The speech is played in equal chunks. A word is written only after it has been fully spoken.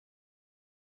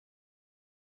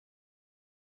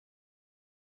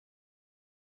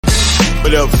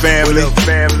What up, family?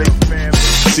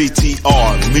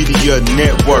 CTR Media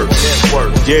Network.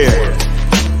 Yeah.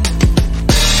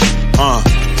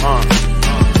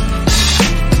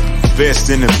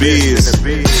 Best in the biz.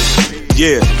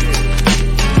 Yeah.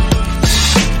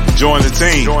 Join the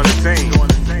team.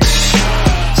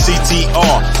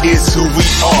 CTR is who we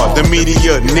are, the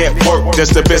media network, that's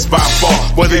the best by far.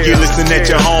 Whether you listen at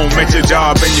your home, at your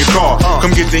job, in your car, come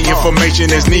get the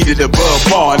information that's needed above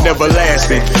par. Never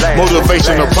lasting,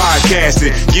 motivational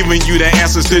podcasting, giving you the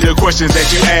answers to the questions that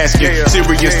you're asking.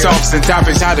 Serious talks and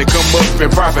topics, how to come up and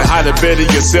profit, how to better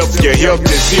yourself. Your health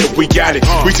is here, we got it.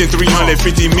 Reaching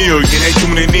 350 million, they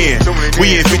tuning in.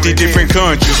 We in 50 different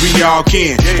countries, we all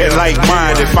can. And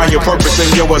like-minded, find your purpose and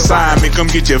your assignment. Come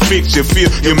get your fix, your feel,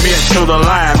 your mental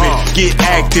alignment. Get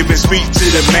active and speak to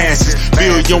the masses.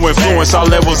 Build your influence all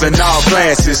levels and all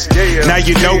classes. Now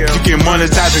you know you can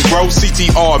monetize and grow.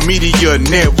 CTR Media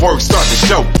Network, start the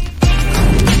show.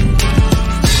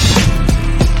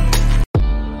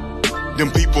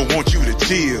 Them people want you to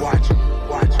chill.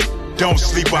 Don't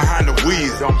sleep behind the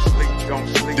wheel.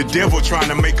 The devil trying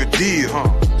to make a deal.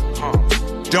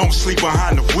 Don't sleep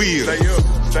behind the wheel.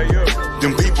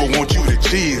 Them people want you to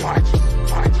chill.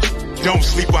 Don't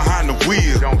sleep behind the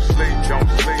wheel.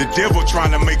 The devil trying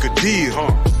to make a deal.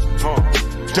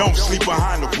 Don't sleep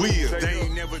behind the wheel. They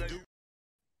ain't never do.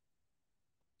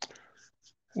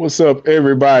 What's up,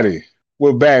 everybody?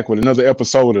 We're back with another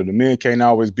episode of the Men Can't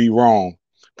Always Be Wrong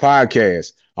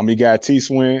podcast. I'm your guy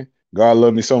T-Swin. God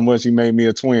loved me so much, he made me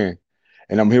a twin.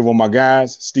 And I'm here with my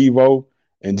guys, Steve-O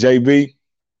and JB.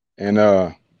 And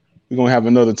we're going to have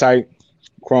another tight,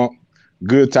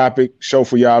 good topic show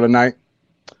for y'all tonight.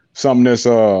 Something that's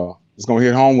going to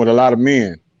hit home with a lot of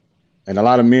men. And a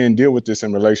lot of men deal with this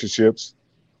in relationships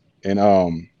and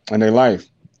in their life.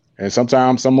 And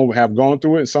sometimes some have gone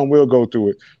through it and some will go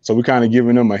through it. So we're kind of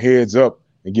giving them a heads up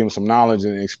and giving them some knowledge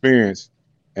and experience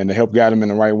and to help guide them in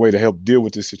the right way to help deal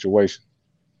with this situation.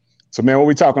 So, man, what are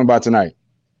we talking about tonight?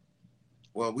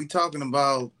 Well, we're talking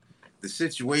about the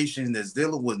situation that's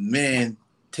dealing with men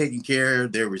taking care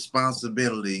of their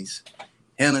responsibilities,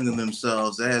 handling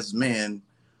themselves as men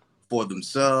for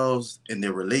themselves and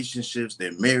their relationships,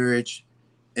 their marriage,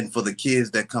 and for the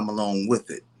kids that come along with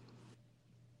it.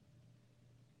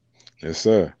 Yes,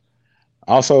 sir.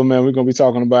 Also, man, we're going to be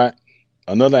talking about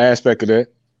another aspect of that,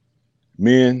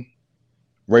 men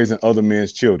raising other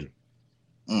men's children.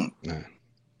 And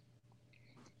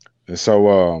so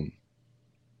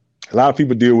a lot of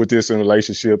people deal with this in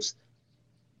relationships.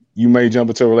 You may jump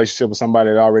into a relationship with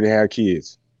somebody that already had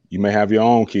kids. You may have your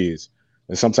own kids.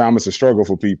 And sometimes it's a struggle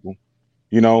for people,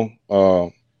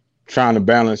 trying to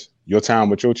balance your time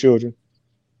with your children,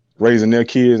 raising their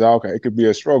kids. Okay, it could be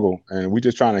a struggle. And we're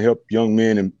just trying to help young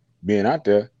men and being out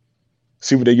there,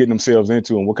 see what they're getting themselves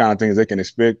into and what kind of things they can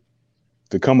expect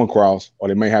to come across or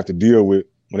they may have to deal with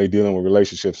when they're dealing with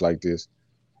relationships like this.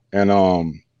 And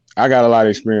I got a lot of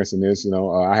experience in this.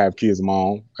 I have kids of my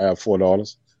own. I have 4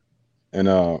 daughters. And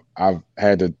I've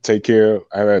had to take care.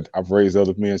 I've raised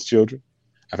other men's children.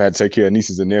 I've had to take care of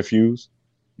nieces and nephews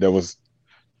that was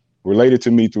related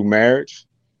to me through marriage.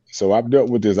 So I've dealt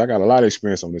with this. I got a lot of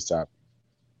experience on this topic.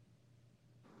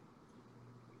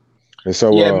 And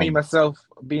so, me, myself,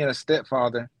 being a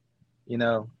stepfather,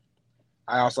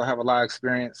 I also have a lot of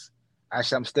experience.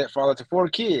 Actually, I'm stepfather to 4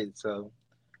 kids. So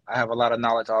I have a lot of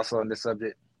knowledge also on this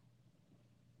subject.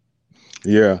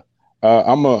 Yeah.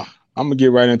 I'm gonna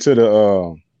get right into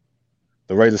the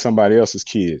raising somebody else's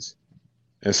kids.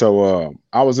 And so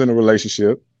I was in a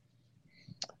relationship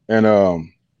and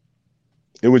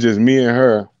it was just me and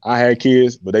her. I had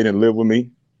kids, but they didn't live with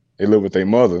me. They lived with their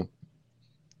mother.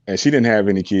 And she didn't have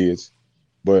any kids,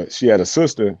 but she had a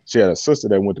sister. She had a sister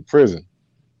that went to prison.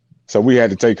 So we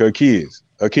had to take her kids.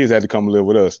 Her kids had to come live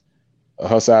with us.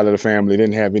 Her side of the family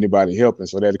didn't have anybody helping,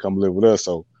 so they had to come live with us.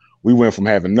 So we went from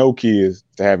having no kids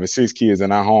to having 6 kids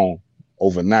in our home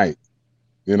overnight,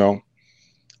 And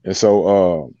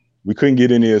so we couldn't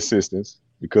get any assistance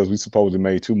because we supposedly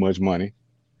made too much money.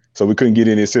 So we couldn't get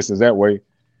any assistance that way.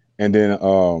 And then,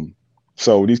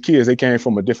 so these kids, they came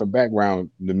from a different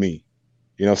background than me.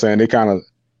 You know what I'm saying?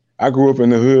 I grew up in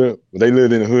the hood, but they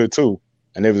lived in the hood too.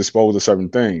 And they was exposed to certain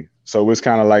things. So it's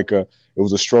kind of like it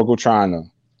was a struggle trying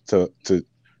to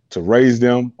raise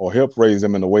them or help raise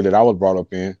them in the way that I was brought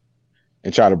up in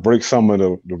and try to break some of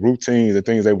the routines and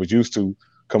things they was used to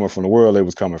coming from the world they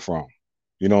was coming from.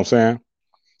 You know what I'm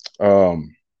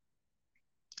saying?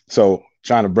 So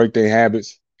trying to break their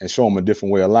habits and show them a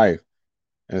different way of life.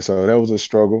 And so that was a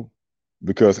struggle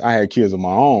because I had kids of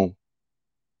my own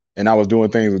and I was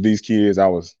doing things with these kids. I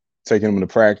was taking them to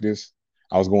practice.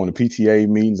 I was going to PTA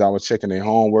meetings. I was checking their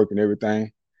homework and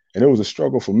everything. And it was a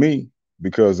struggle for me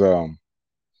because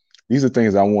these are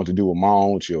things I want to do with my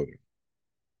own children.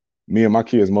 Me and my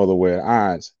kid's mother were at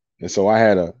odds. And so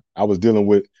I was dealing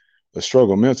with a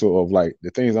struggle mental of like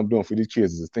the things I'm doing for these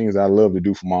kids is the things I love to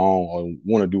do for my own or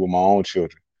want to do with my own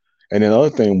children. And then the other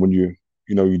thing when you're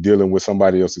dealing with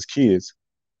somebody else's kids,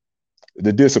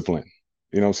 the discipline,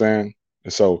 you know what I'm saying?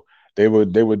 And so they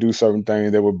would do certain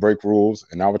things, they would break rules,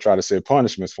 and I would try to set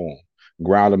punishments for them,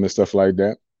 ground them and stuff like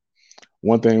that.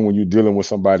 One thing when you're dealing with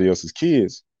somebody else's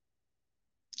kids,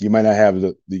 you might not have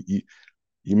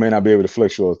you may not be able to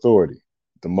flex your authority.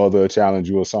 The mother will challenge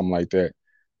you or something like that.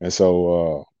 And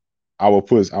so I would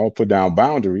put down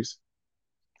boundaries,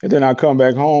 and then I come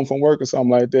back home from work or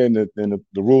something like that, and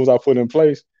the rules I put in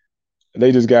place,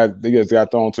 they just got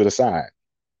thrown to the side.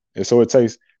 And so it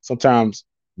takes sometimes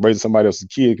raising somebody else's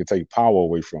kid can take power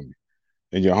away from you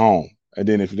in your home. And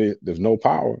then if there's no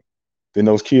power, then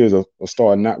those kids will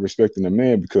start not respecting the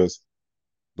man because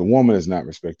the woman is not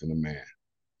respecting the man.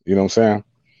 You know what I'm saying?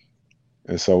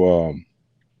 And so,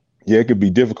 yeah, it could be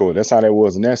difficult. That's how that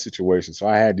was in that situation. So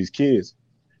I had these kids,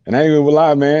 and I ain't gonna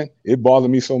lie, man, it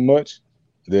bothered me so much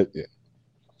that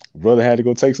brother had to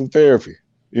go take some therapy.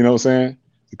 You know what I'm saying?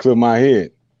 To clear my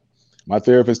head. My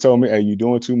therapist told me, hey, you're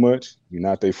doing too much. You're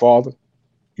not their father.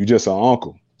 You're just an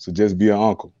uncle. So just be an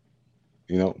uncle.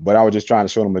 You know, but I was just trying to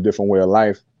show them a different way of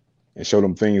life and show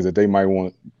them things that they might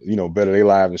want, better their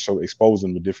lives and expose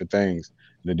them to different things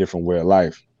in a different way of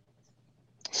life.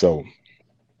 So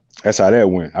that's how that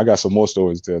went. I got some more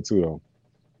stories to tell too, though.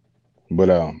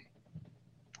 But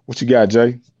what you got,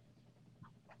 Jay?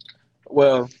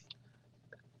 Well,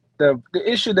 the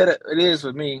issue that it is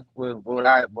with me when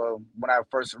I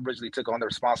first originally took on the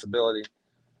responsibility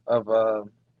of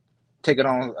taking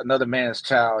on another man's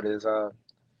child is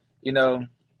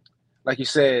like you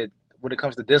said, when it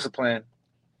comes to discipline,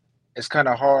 it's kind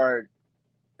of hard,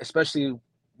 especially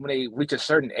when they reach a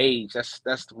certain age. That's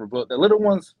the little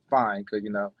ones fine because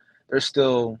they're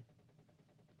still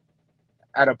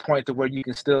at a point to where you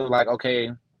can still like,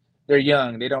 okay, they're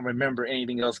young, they don't remember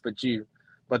anything else but you.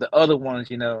 But the other ones,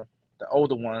 the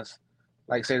older ones,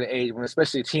 like say the age, when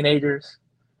especially teenagers,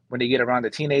 when they get around the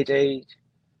teenage age,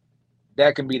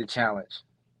 that can be the challenge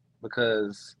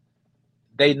because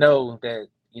they know that,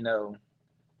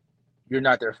 you're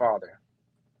not their father.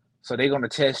 So they're going to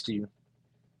test you.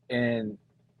 And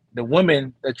the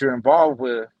woman that you're involved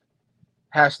with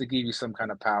has to give you some kind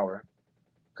of power.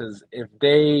 Because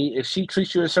if she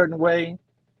treats you a certain way,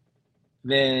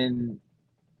 then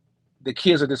the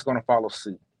kids are just going to follow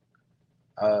suit.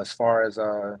 As far as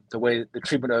the way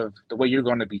you're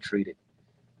going to be treated.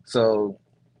 So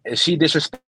if she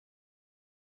disrespects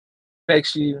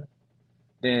you,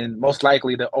 then most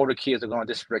likely the older kids are going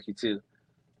to disrespect you too.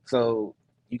 So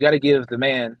you got to give the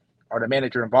man or the man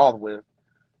that you're involved with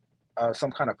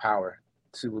some kind of power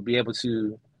to be able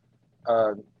to,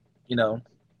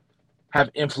 have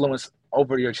influence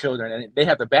over your children, and they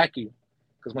have to back you.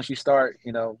 Because once you start,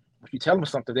 if you tell them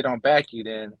something, they don't back you,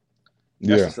 then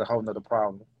that's just a whole nother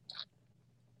problem.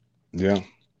 Yeah.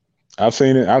 I've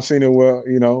seen it where,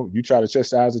 you try to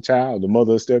chastise a child, the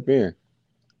mother will step in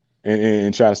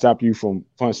and try to stop you from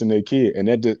punching their kid.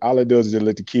 And all it does is just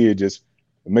let the kid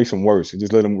it makes them worse. It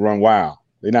just let them run wild.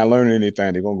 They're not learning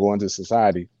anything. They're going to go into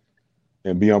society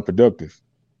and be unproductive,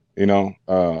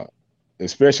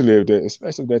 especially if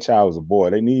that child is a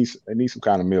boy. They need some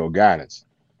kind of male guidance.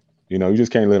 You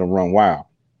just can't let them run wild.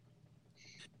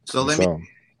 So let me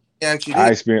ask you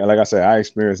this. I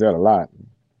experienced that a lot.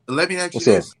 Let me ask you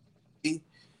this.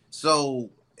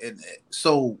 So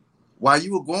while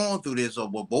you were going through this, or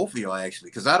well, both of y'all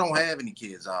actually, because I don't have any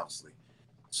kids, obviously.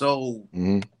 So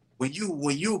when you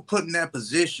were put in that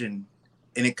position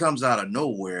and it comes out of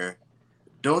nowhere,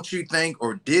 don't you think,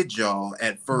 or did y'all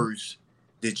at first,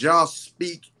 did y'all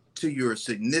speak to your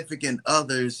significant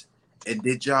others and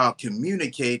did y'all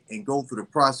communicate and go through the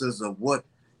process of what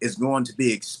is going to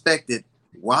be expected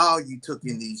while you took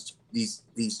in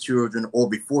these children, or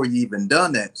before you even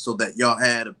done that, so that y'all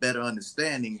had a better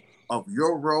understanding of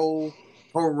your role,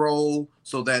 her role,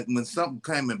 so that when something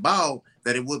came about,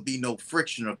 that it would be no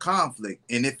friction or conflict?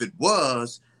 And if it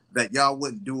was, that y'all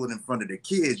wouldn't do it in front of the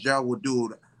kids, y'all would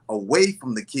do it away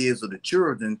from the kids or the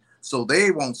children, so they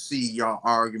won't see y'all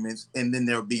arguments, and then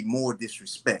there'll be more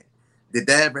disrespect. Did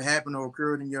that ever happen or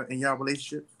occur in your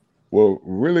relationship? Well,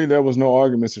 really, there was no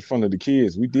arguments in front of the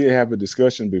kids. We did have a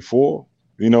discussion before,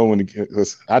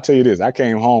 because I tell you this, I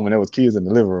came home and there was kids in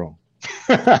the living room.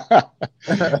 You know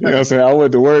what I'm saying? I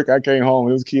went to work, I came home,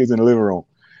 and there was kids in the living room.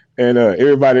 And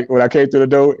everybody, when I came through the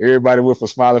door, everybody with a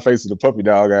smiling face with the puppy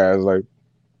dog eyes, like,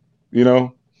 You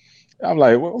know, I'm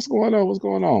like, what's going on? What's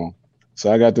going on?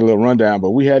 So I got the little rundown,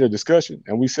 but we had a discussion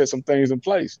and we set some things in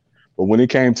place. But when it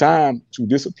came time to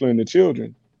discipline the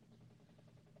children,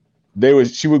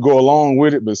 she would go along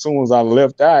with it, but as soon as I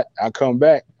left out, I come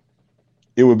back,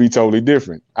 it would be totally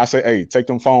different. I say, hey, take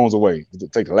them phones away,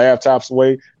 take the laptops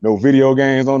away, no video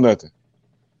games, no nothing.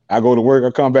 I go to work,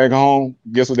 I come back home,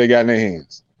 guess what they got in their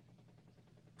hands?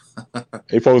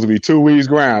 They supposed to be 2 weeks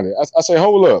grounded. I say,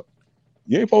 hold up,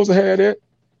 you ain't supposed to have that.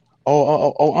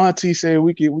 Oh, Auntie said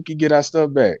we could get our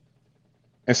stuff back.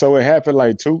 And so it happened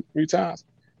like 2-3 times.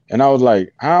 And I was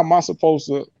like, how am I supposed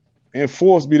to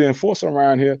be the enforcer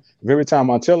around here if every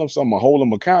time I tell them something, I hold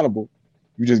them accountable,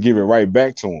 you just give it right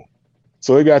back to them?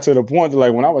 So it got to the point that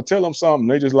like when I would tell them something,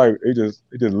 they just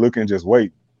look and just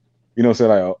wait. You know, say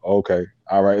like, oh, okay,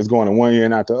 all right, it's going in one ear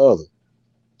and out the other.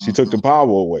 She took the power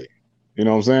away. You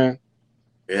know what I'm saying?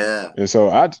 Yeah. And so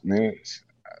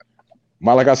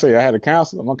like I say, I had a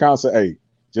counselor. My counselor, hey,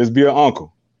 just be an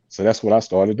uncle. So that's what I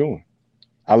started doing.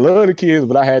 I love the kids,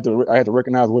 but I had to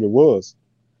recognize what it was,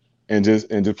 and just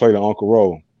play the uncle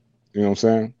role. You know what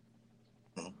I'm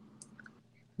saying?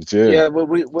 But yeah, but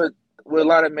what a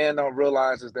lot of men don't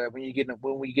realize is that when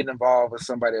we get involved with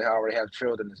somebody that already have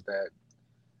children, is that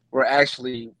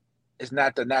it's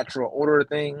not the natural order of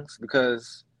things,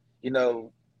 because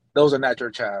those are not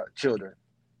your children,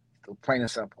 so plain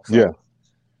and simple. So,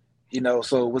 yeah.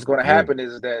 So what's going to happen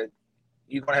is that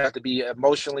you're going to have to be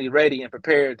emotionally ready and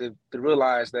prepared to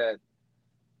realize that,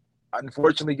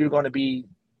 unfortunately, you're going to be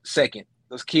second.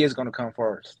 Those kids are going to come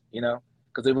first,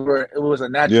 because it was a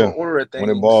natural order of things.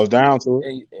 When it boils down to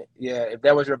it. If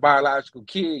that was your biological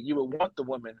kid, you would want the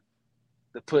woman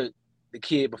to put the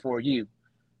kid before you.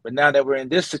 But now that we're in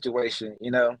this situation,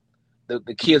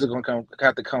 the kids are going to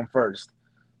have to come first.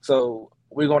 So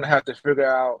we're going to have to figure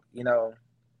out,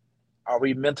 are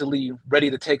we mentally ready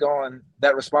to take on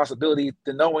that responsibility,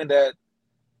 to knowing that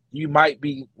you might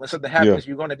be, when something happens,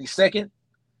 you're going to be second.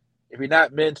 If you're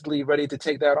not mentally ready to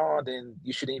take that on, then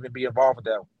you shouldn't even be involved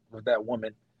with that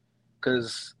woman,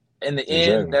 because in the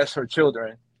end, that's her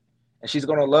children, and she's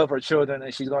going to love her children,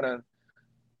 and she's going to,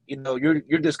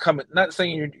 you're just coming, not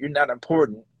saying you're not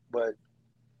important, but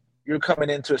you're coming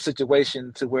into a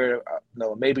situation to where,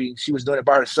 maybe she was doing it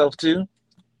by herself too,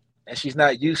 and she's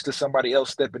not used to somebody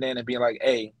else stepping in and being like,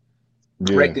 hey,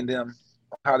 correcting them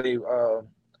on how they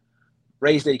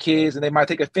raise their kids, and they might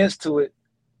take offense to it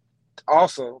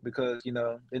also, because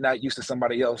they're not used to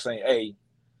somebody else saying, hey,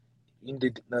 you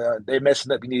need to, they're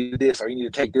messing up, you need to do this, or you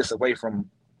need to take this away from them.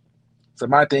 So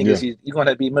my thing is, you're going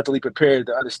to be mentally prepared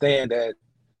to understand that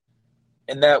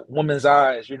in that woman's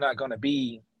eyes,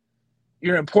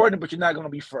 you're important, but you're not going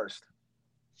to be first.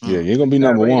 Yeah, you're going to be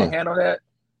number one. To handle that.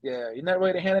 Yeah, you're not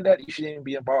ready to handle that. You shouldn't even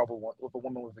be involved with a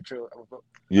woman with a child.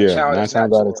 Yeah, 9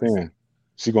 times out of 10,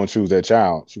 she's going to choose that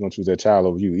child. She's going to choose that child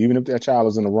over you, even if that child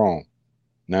is in the wrong.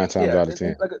 9 times out of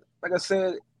 10. Like I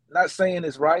said, not saying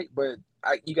it's right, but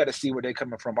you got to see where they're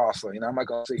coming from also. I'm not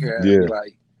going to sit here and be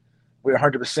like, we're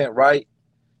 100% right.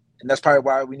 And that's probably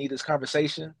why we need this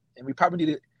conversation. And we probably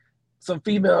needed some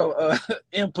female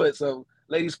input. So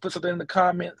ladies, put something in the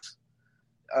comments.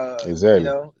 Exactly.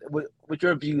 With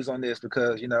your views on this,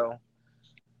 because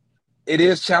it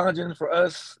is challenging for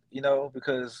us,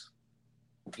 because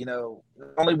not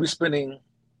only we spending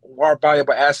our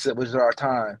valuable asset, which is our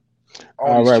time.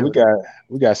 All right,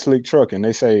 we got Slick Truck, and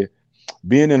they say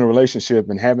being in a relationship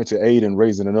and having to aid in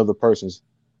raising another person's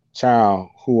child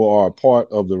who are a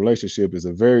part of the relationship is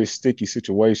a very sticky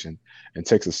situation and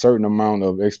takes a certain amount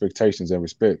of expectations and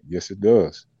respect. Yes, it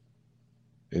does.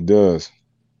 It does.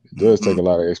 It does take a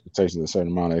lot of expectations, a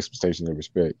certain amount of expectations and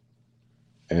respect.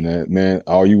 And man,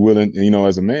 are you willing,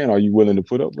 as a man, are you willing to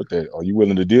put up with that? Are you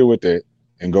willing to deal with that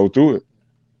and go through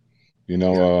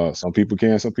it? Some people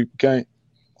can, some people can't.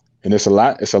 And it's a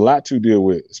lot to deal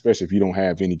with, especially if you don't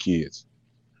have any kids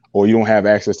or you don't have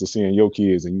access to seeing your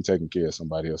kids and you taking care of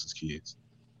somebody else's kids.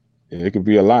 And it could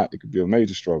be a lot. It could be a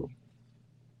major struggle.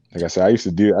 Like I said, I used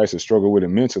to struggle with it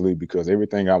mentally, because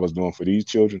everything I was doing for these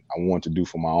children, I wanted to do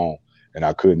for my own, and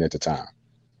I couldn't at the time.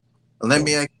 Let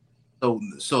me ask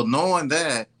you, so knowing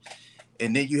that,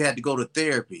 and then you had to go to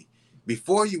therapy.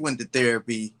 Before you went to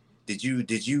therapy, did you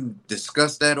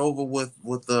discuss that over with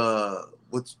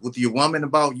your woman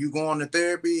about you going to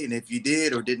therapy? And if you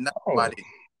did or did not, why did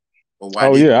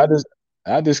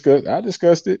I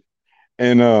discussed it,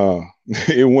 and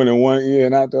it went in one ear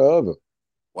and out the other.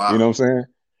 Wow. You know what I'm saying?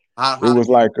 It was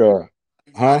like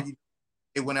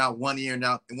it went out one ear and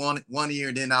out one ear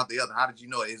and then out the other. How did you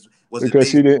know it? Because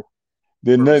she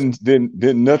didn't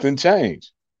nothing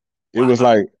change. It was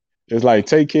like, it's like,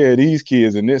 take care of these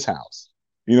kids in this house.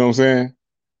 You know what I'm saying?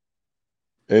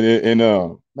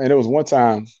 Man, there was one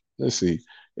time. Let's see.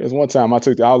 There was one time I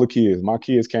took all the kids. My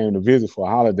kids came to visit for a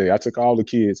holiday. I took all the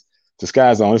kids to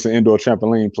Sky Zone. It's an indoor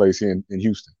trampoline place here in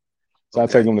Houston. So I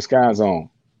take Okay. them to Sky Zone.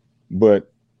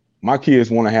 But my kids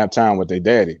want to have time with their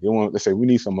daddy. They say we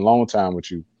need some alone time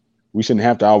with you. We shouldn't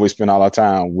have to always spend all our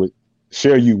time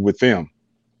share you with them.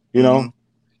 You Mm-hmm. know.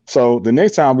 So the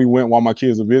next time we went while my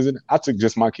kids were visiting, I took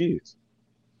just my kids.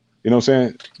 You know what I'm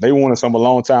saying? They wanted some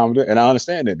alone time, and I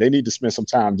understand that they need to spend some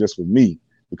time just with me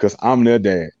because I'm their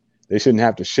dad. They shouldn't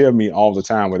have to share me all the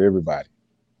time with everybody.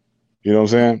 You know what I'm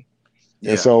saying?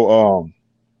 Yeah. And so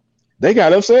they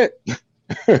got upset.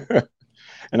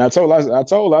 And I told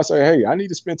her, I said, hey, I need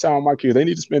to spend time with my kids. They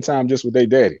need to spend time just with their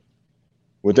daddy,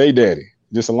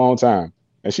 just a long time.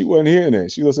 And she wasn't hearing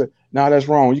that. She was like, no, that's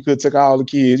wrong. You could take all the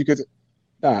kids. You could.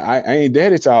 Nah, I ain't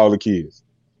daddy to all the kids.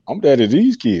 I'm daddy to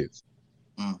these kids.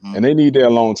 Mm-hmm. And they need their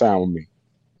alone time with me.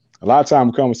 A lot of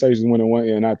times conversations went in one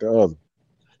ear and not the other.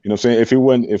 You know what I'm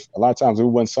saying? If a lot of times it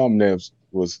wasn't something that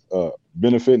was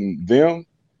benefiting them,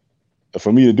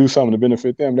 for me to do something to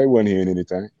benefit them, they wasn't hearing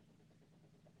anything.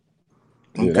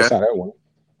 Yeah, Okay. that's how that went.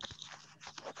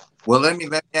 Well, let me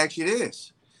ask you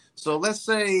this. So let's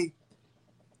say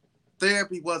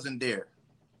therapy wasn't there,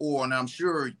 and I'm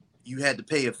sure you had to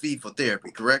pay a fee for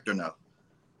therapy, correct or no?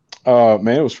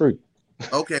 Man, it was free.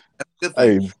 Okay, that's a good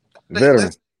thing. Hey,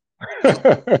 veteran.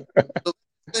 So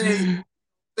say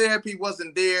therapy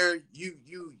wasn't there, you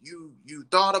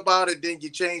thought about it, then you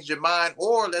changed your mind,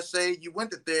 or let's say you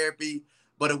went to therapy,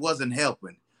 but it wasn't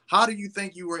helping. How do you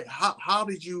think you were? How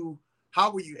were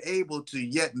you able to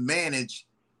yet manage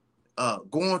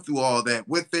going through all that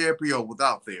with therapy or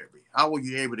without therapy? How were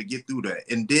you able to get through that?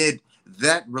 And did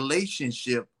that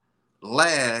relationship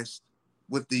last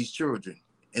with these children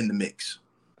in the mix?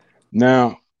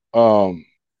 Now,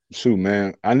 shoot,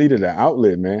 man, I needed an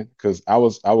outlet, man, because I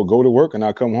would go to work and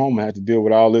I come home and have to deal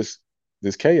with all this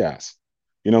chaos.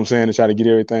 You know what I'm saying? To try to get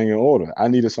everything in order. I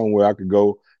needed somewhere I could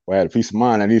go where I had a peace of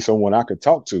mind. I needed someone I could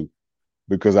talk to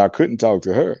because I couldn't talk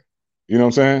to her. You know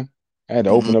what I'm saying? I had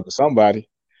to Mm-hmm. open up to somebody.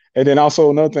 And then also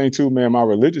another thing too, man, my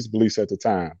religious beliefs at the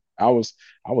time. I was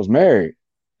married.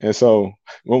 And so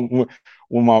one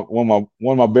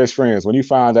of my best friends, when he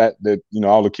found out that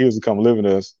all the kids would come live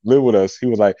with us, he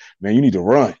was like, "Man, you need to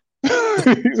run."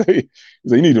 He said,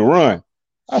 "You need to run."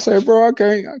 I said, "Bro, I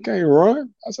can't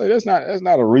run." I said, "That's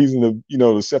not a reason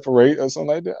to separate or something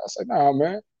like that." I said, "Nah,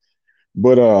 man."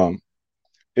 But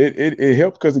it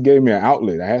helped because it gave me an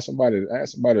outlet. I had somebody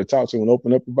to talk to and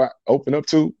open up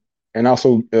to, and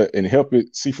also and help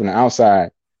it see from the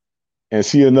outside and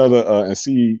see another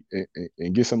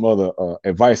and get some other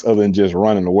advice other than just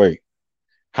running away.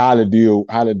 How to deal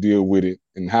with it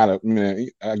and how to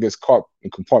I guess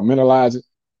compartmentalize it.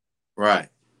 Right.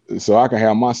 So I can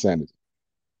have my sanity.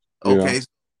 Okay.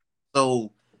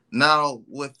 So now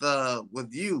with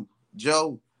you,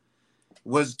 Joe,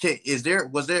 was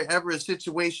there ever a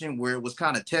situation where it was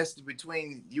kind of tested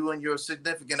between you and your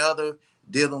significant other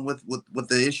dealing with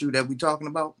the issue that we're talking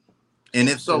about? And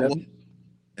if so,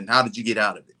 and how did you get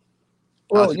out of it?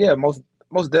 Well, yeah, most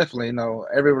definitely.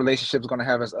 Every relationship is going to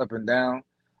have its up and down.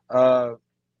 Uh,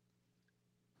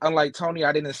 Unlike Tony,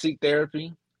 I didn't seek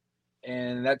therapy,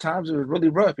 and at times it was really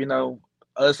rough.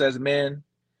 Us as men,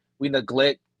 we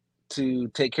neglect to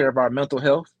take care of our mental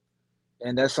health,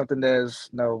 and that's something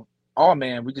that's all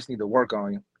men. We just need to work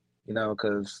on,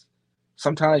 because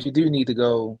sometimes you do need to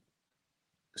go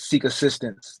seek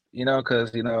assistance,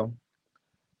 because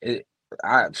it.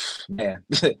 I man,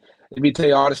 let me tell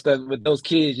you all the stuff with those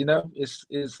kids.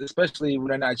 It's especially when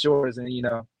they're not yours, and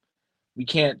we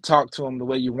can't talk to them the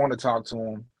way you want to talk to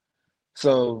them.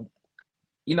 So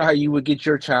you know how you would get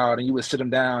your child and you would sit them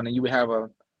down and you would have a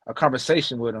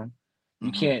conversation with them.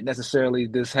 You Mm-hmm. can't necessarily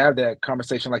just have that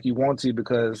conversation like you want to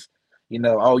because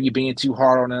oh, you're being too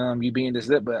hard on them, you being this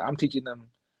that. But I'm teaching them,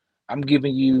 I'm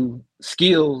giving you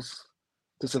skills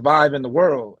to survive in the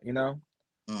world.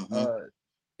 Mm-hmm.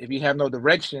 If you have no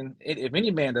direction, if any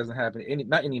man doesn't have it,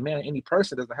 not any man, any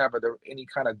person doesn't have any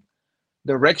kind of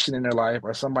direction in their life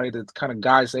or somebody that kind of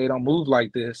guides, say, don't move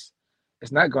like this,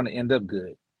 it's not going to end up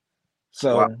good.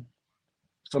 Wow.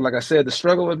 So like I said, the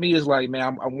struggle with me is like,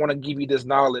 man, I want to give you this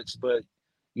knowledge, but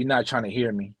you're not trying to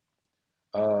hear me.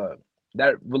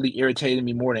 That really irritated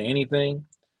me more than anything.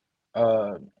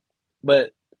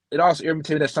 But it also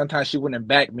irritated me that sometimes she wouldn't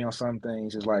back me on some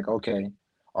things. It's like, okay,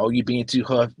 oh, you being too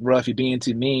rough, you're being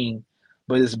too mean.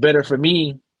 But it's better for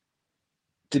me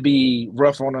to be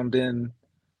rough on them than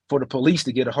for the police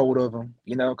to get a hold of them,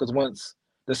 because once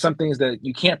there's some things that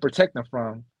you can't protect them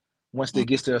from once they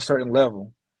get to a certain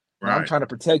level. Now I'm Right. trying to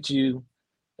protect you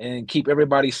and keep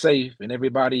everybody safe and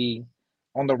everybody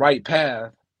on the right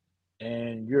path,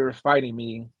 and you're fighting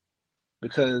me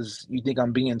because you think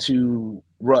I'm being too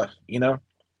rough.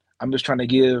 I'm just trying to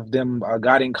give them a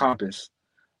guiding compass.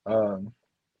 Um,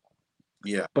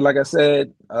 Yeah. but like I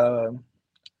said,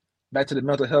 back to the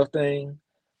mental health thing.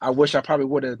 I wish I probably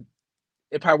would have.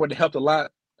 It probably would have helped a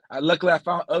lot. Luckily, I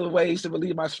found other ways to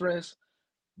relieve my stress.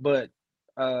 But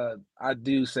I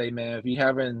do say, man, if you're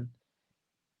having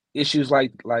issues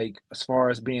like as far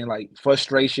as being like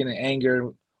frustration and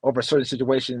anger over a certain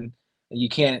situation, and you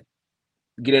can't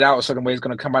get it out a certain way, it's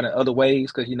going to come out in other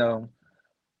ways. Because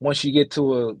once you get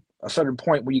to a certain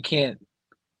point where you can't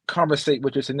conversate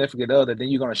with your significant other, then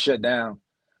you're going to shut down,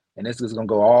 and this is going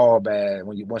to go all bad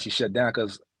once you shut down.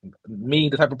 Because me,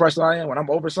 the type of person I am, when I'm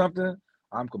over something,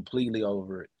 I'm completely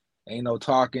over it. Ain't no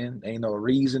talking, ain't no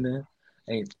reasoning,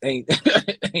 ain't ain't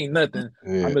nothing.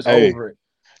 Yeah. I'm just Hey, over it.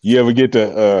 you ever get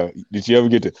the? Did you ever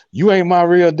get the? You ain't my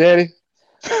real daddy.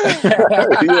 You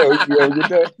ever get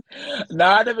that? No,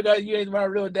 I never got you ain't my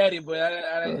real daddy, but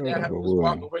that Oh, happened was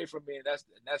walk boy. away from me, and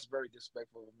that's very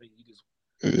disrespectful of me. You just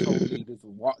told me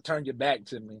to turn your back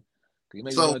to me. You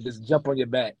made me So want to just jump on your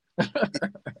back.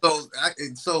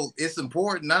 so it's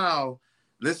important now,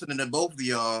 listening to both of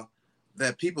y'all,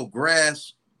 that people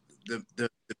grasp the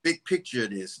big picture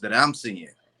of this that I'm seeing.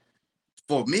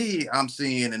 For me, I'm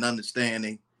seeing and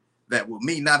understanding that with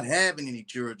me not having any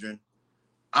children,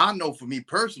 I know for me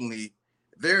personally,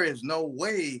 there is no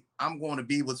way I'm going to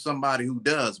be with somebody who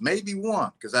does. Maybe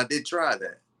one, because I did try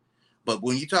that. But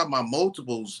when you talk about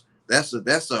multiples, that's a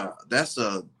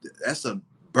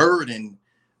burden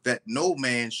that no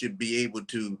man should be able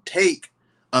to take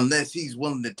unless he's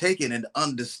willing to take it and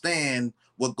understand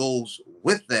what goes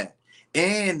with that.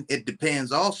 And it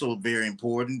depends also, very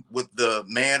important, with the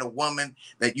man or woman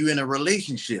that you're in a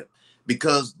relationship,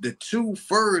 because the two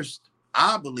first,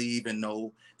 I believe and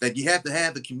know that you have to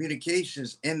have the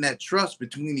communications and that trust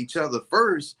between each other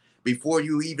first before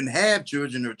you even have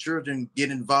children or children get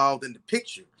involved in the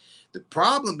picture. The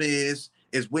problem is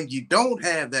when you don't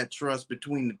have that trust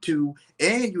between the two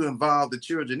and you involve the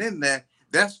children in that,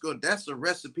 that's good. That's a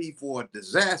recipe for a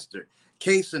disaster.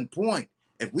 Case in point,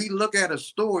 if we look at a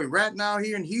story right now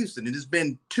here in Houston, it has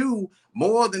been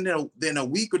more than a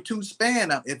week or two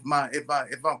span,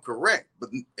 if I'm correct. But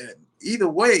either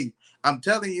way, I'm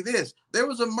telling you this: there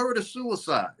was a murder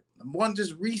suicide, one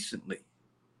just recently.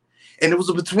 And it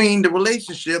was between the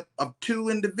relationship of two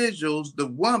individuals, the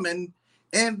woman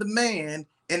and the man,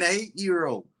 and an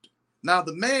 8-year-old. Now,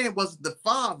 the man was the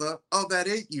father of that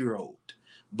 8-year-old,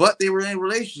 but they were in a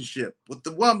relationship. With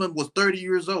the woman was 30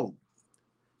 years old.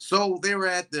 So they were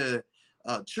at the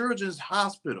Children's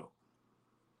Hospital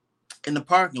in the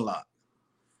parking lot,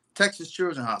 Texas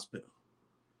Children's Hospital.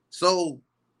 So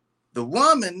the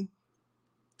woman,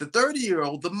 the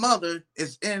 30-year-old, the mother,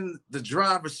 is in the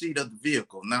driver's seat of the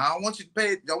vehicle. Now, I want y'all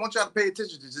to pay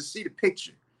attention to just see the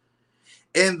picture.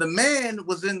 And the man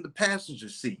was in the passenger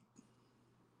seat.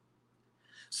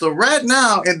 So right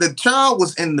now, and the child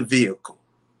was in the vehicle.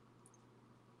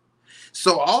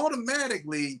 So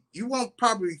automatically, you won't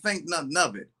probably think nothing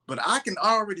of it. But I can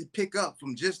already pick up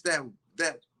from just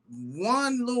that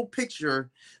one little picture.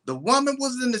 The woman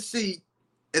was in the seat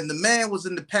and the man was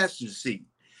in the passenger seat.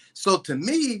 So to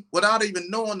me, without even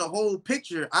knowing the whole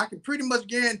picture, I can pretty much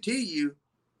guarantee you,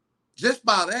 just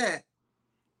by that,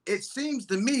 it seems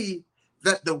to me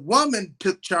that the woman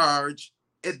took charge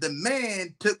and the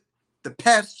man took the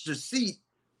passenger seat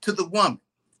to the woman.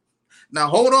 Now,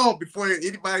 hold on before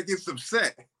anybody gets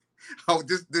upset. Oh,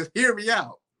 just hear me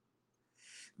out.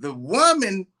 The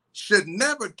woman should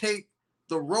never take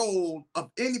the role of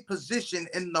any position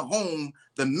in the home.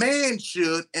 The man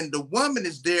should, and the woman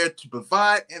is there to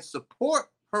provide and support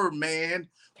her man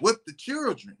with the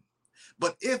children.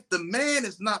 But if the man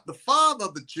is not the father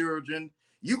of the children,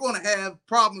 you're going to have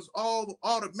problems all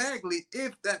automatically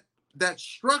if that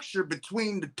structure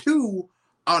between the two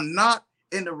are not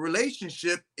in a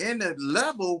relationship in a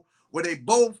level where they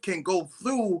both can go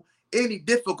through any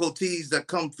difficulties that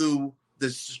come through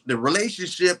the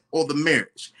relationship or the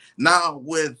marriage. Now,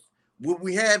 with what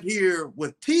we have here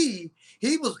with T,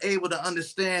 he was able to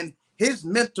understand his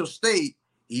mental state.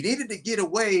 He needed to get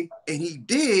away, and he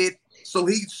did, so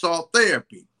he sought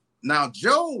therapy. Now,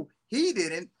 Joe, he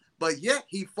didn't, but yet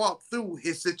he fought through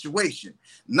his situation.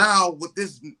 Now, with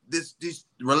this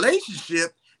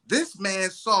relationship, this man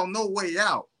saw no way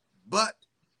out but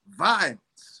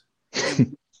violence.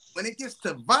 And when it gets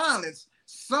to violence,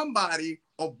 somebody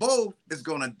or both is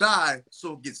going to die,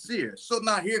 so it gets serious. So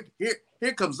now here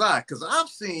comes I, because I've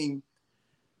seen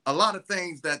a lot of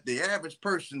things that the average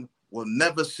person will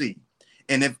never see.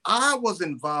 And if I was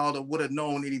involved or would have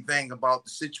known anything about the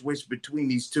situation between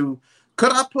these two,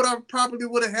 could I put up? Probably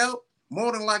would have helped.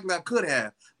 More than likely, I could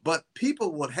have. But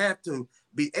people would have to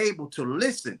be able to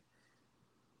listen.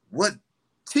 What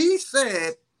T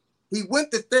said, he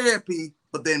went to therapy,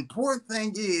 but the important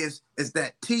thing is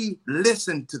that T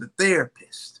listened to the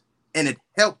therapist, and it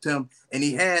helped him, and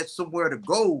he had somewhere to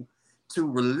go to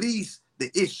release the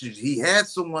issues. He had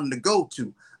someone to go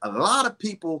to. A lot of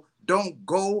people don't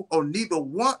go or neither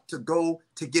want to go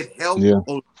to get help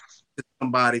or to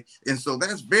somebody. And so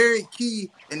that's very key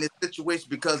in this situation,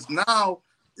 because now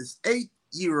this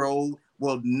 8-year-old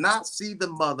will not see the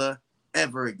mother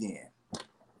ever again.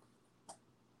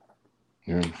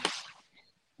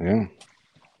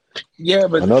 Yeah,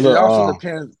 but it also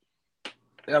depends.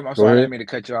 I'm sorry, I didn't mean to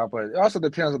cut you off, but it also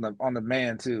depends on the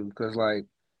man too, because like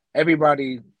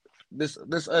everybody, this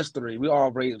us three, we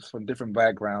all raised from different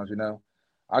backgrounds. You know,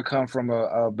 I come from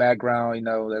a background, you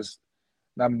know, that's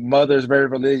my mother's very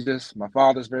religious, my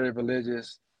father's very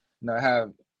religious. You know, I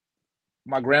have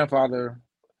my grandfather,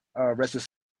 rest his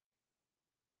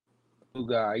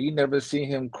guy. You never see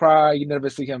him cry. You never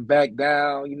see him back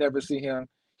down. You never see him.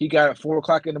 He got at 4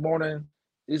 o'clock in the morning.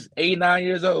 He's 8, 9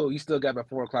 years old. He still got at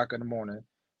 4 o'clock in the morning.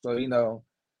 So, you know,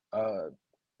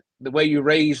 the way you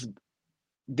raise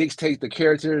dictates the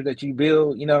character that you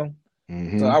build, you know.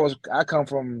 So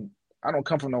I don't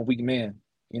come from no weak men,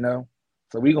 you know.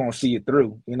 So we gonna see it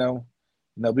through, you know.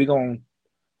 We gonna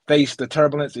face the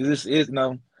turbulence. It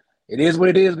is what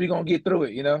it is. We gonna get through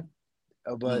it, you know.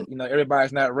 But you know,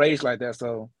 everybody's not raised like that.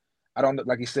 So I don't,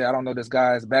 like you said, I don't know this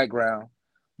guy's background,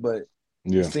 but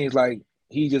it seems like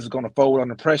he's just gonna fold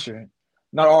under pressure.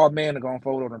 Not all men are gonna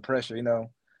fold under pressure, you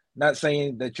know. Not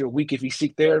saying that you're weak if you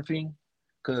seek therapy,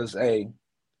 because hey,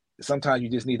 sometimes you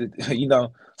just need to, you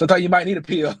know, sometimes you might need a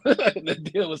pill to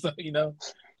deal with something, you know.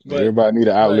 But everybody need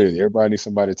an outlet. Everybody needs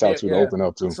somebody to talk to open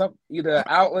up to. Either an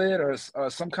outlet or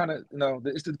some kind of, you know,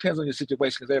 it depends on your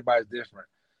situation, because everybody's different.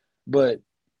 But,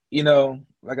 you know,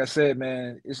 like I said,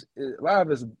 man, a lot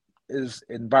of it is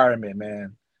environment,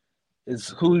 man. It's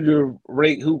who you're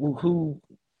who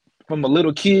from a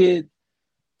little kid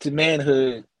to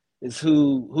manhood is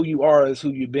who you are, is who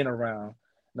you've been around.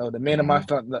 You know, the men of my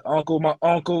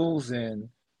uncles, and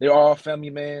they're all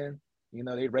family men. You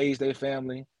know, they raised their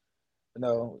family. You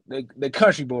know, they're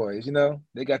country boys. You know,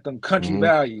 they got them country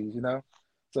values. You know,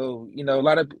 so you know, a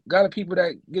lot of people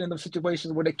that get in those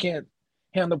situations where they can't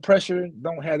handle pressure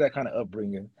don't have that kind of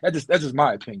upbringing. That's just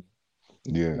my opinion.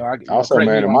 Yeah. You know, also,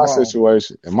 man, in my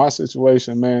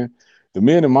situation, man, the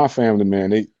men in my family,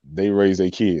 man, they raise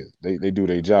their kids. They do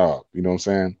their job. You know what I'm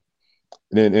saying?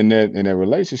 And then in that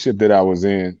relationship that I was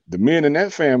in, the men in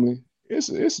that family,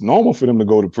 it's normal for them to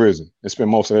go to prison and spend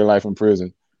most of their life in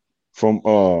prison from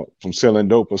selling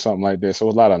dope or something like that. So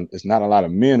it's not a lot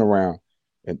of men around.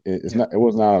 It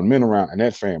wasn't a lot of men around in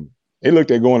that family. They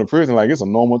looked at going to prison like it's a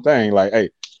normal thing. Like, hey,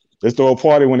 let's throw a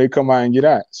party when they come out and get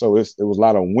out. So it was a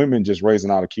lot of women just raising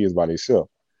all the kids by themselves.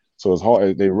 So it's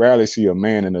hard. They rarely see a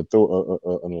man in an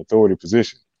authority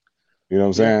position. You know what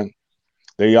I'm saying?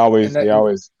 They always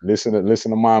listen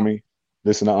to mommy,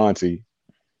 listen to auntie.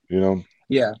 You know?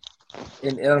 Yeah.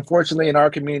 And unfortunately, in our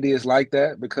community, it's like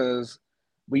that, because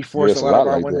we force a lot of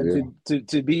our women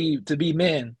to be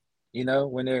men. You know,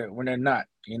 when they're not.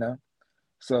 You know,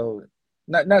 so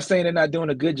not saying they're not doing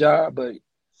a good job, but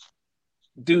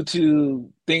due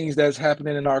to things that's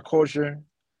happening in our culture,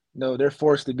 you know, they're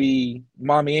forced to be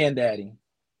mommy and daddy.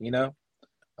 You know.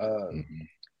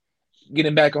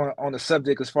 Getting back on the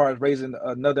subject as far as raising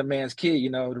another man's kid, you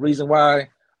know, the reason why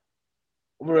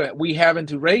we having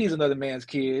to raise another man's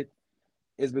kid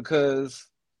is because,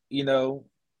 you know,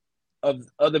 of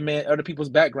other people's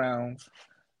backgrounds,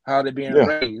 how they're being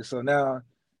raised. So now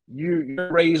you're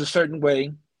raised a certain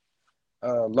way,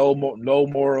 low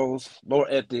morals, low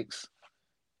ethics,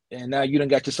 and now you done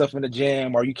got yourself in the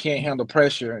jam, or you can't handle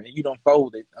pressure and you don't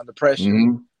fold it under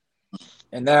pressure.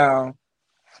 And now,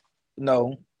 you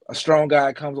know, a strong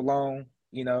guy comes along,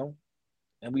 you know,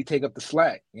 and we take up the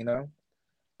slack, you know.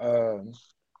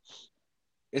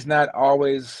 It's not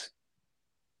always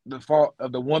the fault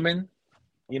of the woman,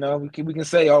 you know. We can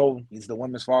say, oh, it's the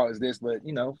woman's fault, is this, but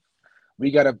you know,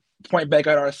 we got to point back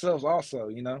at ourselves also,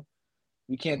 you know.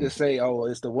 We can't just say, oh,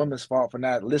 it's the woman's fault for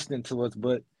not listening to us.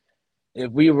 But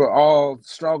if we were all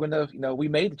strong enough, you know, we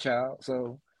made the child,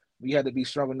 so we had to be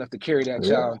strong enough to carry that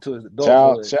child into his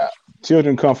adulthood.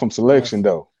 Children come from selection,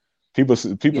 though. People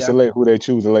select who they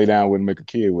choose to lay down with and make a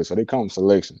kid with, so they come from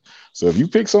selection. So if you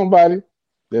pick somebody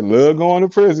that love going to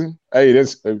prison, hey,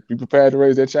 be prepared to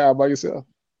raise that child by yourself.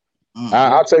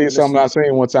 I'll tell you something I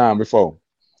seen one time before.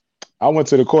 I went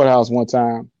to the courthouse one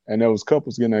time, and there was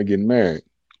couples getting married.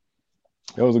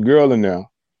 There was a girl in there.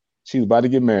 She was about to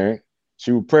get married.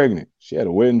 She was pregnant. She had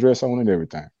a wedding dress on and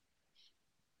everything.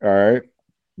 All right.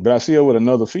 But I see her with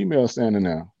another female standing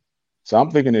there. So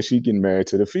I'm thinking that she getting married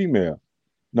to the female.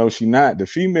 No, she not. The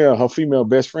female, her female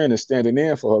best friend is standing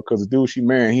in for her because the dude she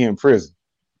married, he in prison.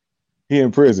 He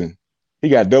in prison. He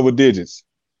got double digits.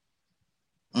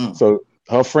 So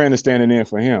her friend is standing in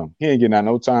for him. He ain't getting out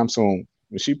no time soon.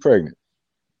 But she pregnant.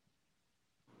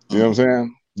 You know what I'm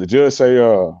saying? The judge say,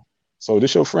 so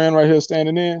this your friend right here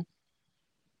standing in?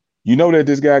 You know that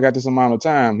this guy got this amount of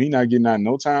time. He not getting out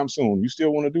no time soon. You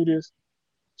still want to do this?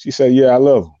 She said, yeah, I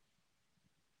love him.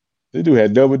 This dude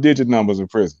had double digit numbers in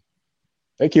prison.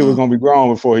 That kid was gonna be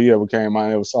grown before he ever came out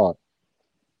and ever saw it.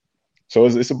 So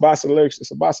it's about selection. It's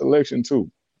about selection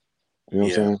too. You know what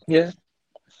I'm saying? Yeah.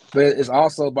 But it's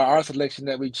also by our selection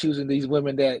that we're choosing these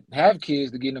women that have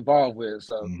kids to get involved with.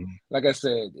 So, like I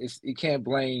said, you can't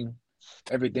blame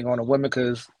everything on the women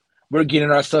because we're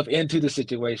getting ourselves into the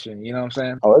situation. You know what I'm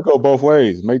saying? Oh, it go both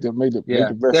ways. Make the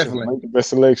best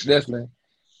selection. Definitely.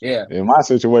 Yeah. In my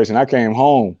situation, I came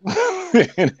home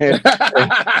and had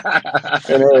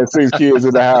 6 kids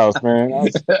in the house, man. I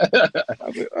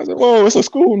said, whoa, it's a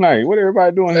school night. What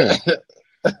everybody doing here?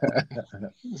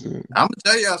 I'm gonna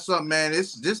tell y'all something, man.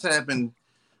 This happened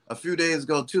a few days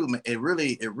ago too, man. It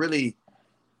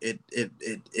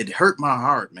hurt my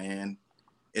heart, man.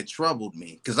 It troubled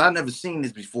me because I never seen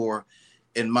this before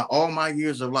in all my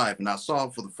years of life, and I saw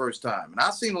it for the first time. And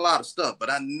I've seen a lot of stuff, but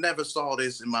I never saw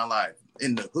this in my life,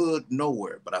 in the hood,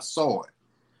 nowhere. But I saw it.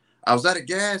 I was at a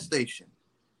gas station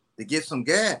to get some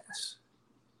gas,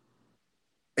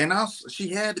 and she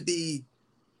had to be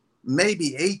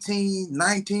maybe 18,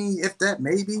 19, if that,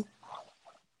 maybe.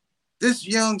 This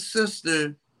young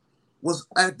sister was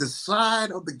at the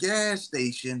side of the gas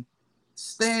station,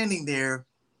 standing there.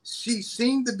 She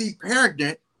seemed to be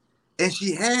pregnant, and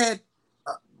she had,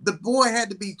 the boy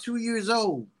had to be 2 years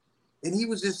old, and he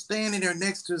was just standing there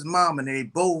next to his mom, and they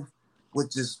both were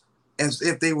just, as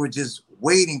if they were just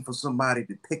waiting for somebody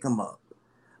to pick them up.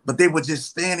 But they were just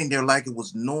standing there like it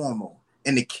was normal.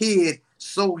 And the kid,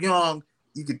 so young,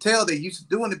 you could tell they used to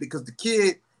doing it because the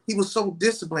kid, he was so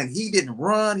disciplined. He didn't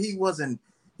run. He wasn't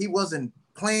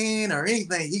playing or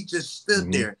anything. He just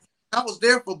stood there. I was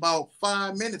there for about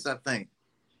 5 minutes, I think.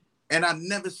 And I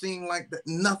never seen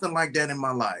nothing like that in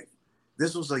my life.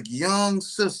 This was a young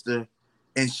sister,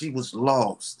 and she was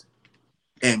lost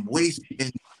and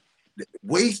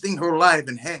wasting her life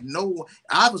and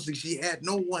obviously she had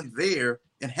no one there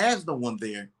and has no one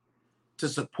there to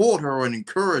support her and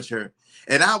encourage her.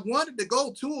 And I wanted to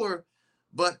go to her,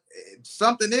 but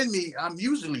something in me, I'm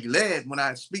usually led when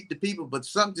I speak to people, but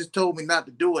something just told me not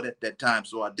to do it at that time.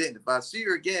 So I didn't. If I see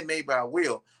her again, maybe I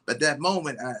will. But that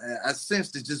moment, I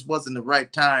sensed it just wasn't the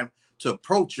right time to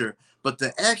approach her. But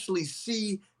to actually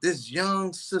see this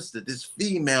young sister, this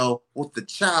female with the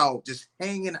child just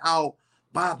hanging out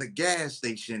by the gas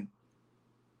station,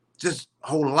 just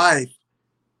whole life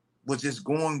was just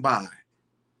going by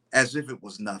as if it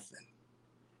was nothing.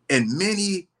 And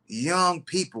many young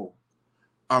people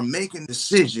are making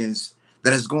decisions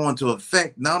that is going to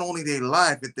affect not only their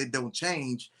life if they don't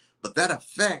change, but that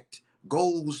effect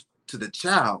goes to the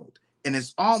child. And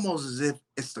it's almost as if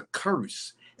it's a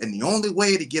curse. And the only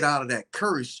way to get out of that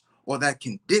curse or that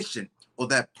condition or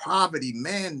that poverty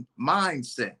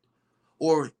mindset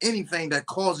or anything that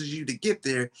causes you to get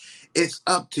there, it's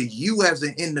up to you as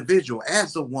an individual,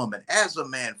 as a woman, as a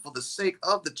man, for the sake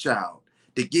of the child,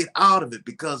 to get out of it.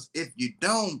 Because if you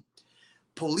don't,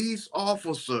 police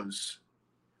officers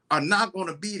are not going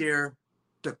to be there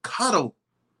to cuddle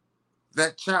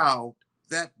that child,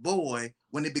 that boy,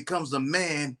 when it becomes a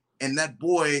man and that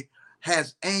boy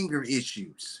has anger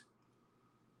issues.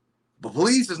 The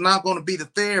police is not going to be the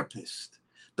therapist.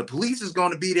 The police is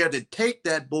going to be there to take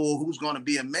that boy who's going to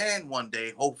be a man one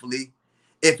day, hopefully,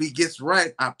 if he gets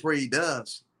right, I pray he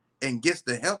does, and gets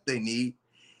the help they need.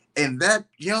 And that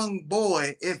young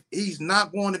boy, if he's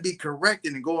not going to be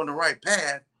corrected and go on the right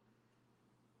path,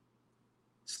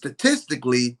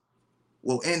 statistically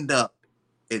will end up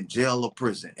in jail or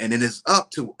prison. And it is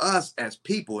up to us as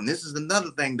people. And this is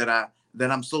another thing that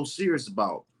I'm so serious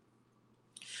about.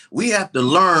 We have to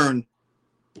learn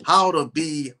how to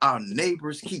be our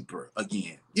neighbor's keeper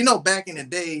again. You know, back in the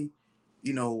day,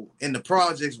 you know, in the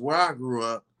projects where I grew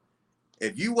up,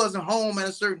 if you wasn't home at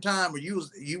a certain time or you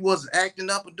wasn't acting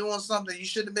up or doing something you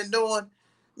shouldn't have been doing,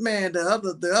 man,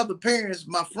 the other parents,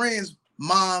 my friends,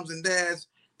 moms and dads,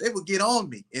 they would get on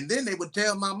me. And then they would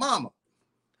tell my mama.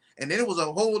 And then it was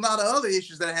a whole lot of other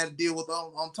issues that I had to deal with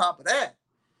on top of that.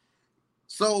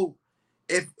 So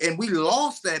and we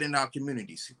lost that in our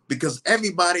communities because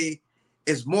everybody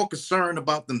is more concerned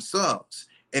about themselves.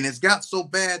 And it's got so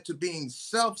bad to being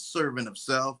self-serving of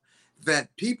self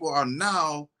that people are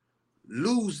now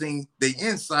losing the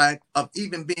insight of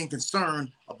even being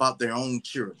concerned about their own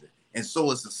children. And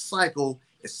so it's a cycle,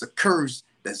 it's a curse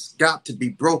that's got to be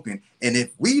broken. And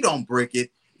if we don't break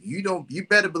it, you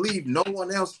better believe no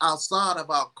one else outside of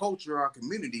our culture, our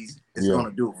communities is going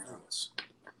to do it for us.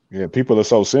 Yeah, people are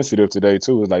so sensitive today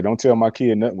too. It's like, don't tell my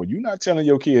kid nothing. Well, you're not telling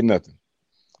your kid nothing.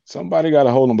 Somebody got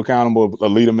to hold them accountable or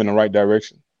lead them in the right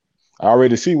direction. I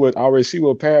already see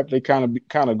what path they kind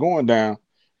of going down.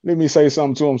 Let me say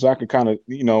something to them so I can kind of,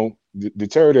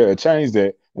 deter that or change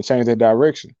that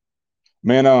direction.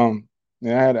 Man, I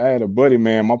had a buddy,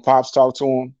 man. My pops talked to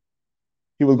him.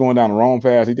 He was going down the wrong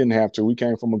path. He didn't have to. We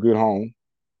came from a good home,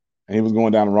 and he was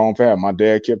going down the wrong path. My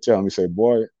dad kept telling me, he said,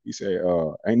 boy,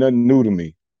 ain't nothing new to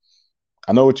me.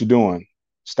 I know what you're doing.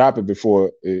 Stop it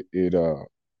before it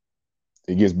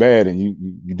gets bad and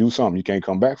you do something you can't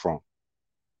come back from.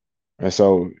 And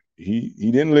so he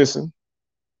didn't listen.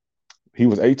 He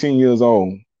was 18 years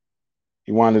old.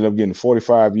 He wound up getting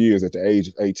 45 years at the age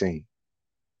of 18.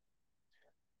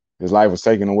 His life was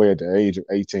taken away at the age of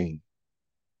 18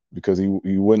 because he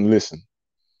wouldn't listen.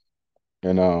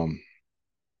 And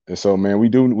so, man, we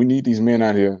need these men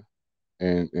out here,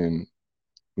 and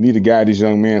we need to guide these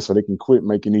young men so they can quit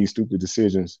making these stupid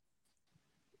decisions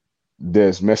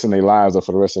that's messing their lives up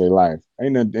for the rest of their life.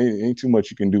 Ain't too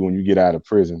much you can do when you get out of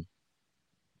prison.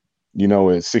 At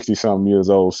 60-something years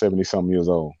old, 70-something years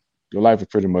old, your life is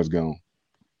pretty much gone.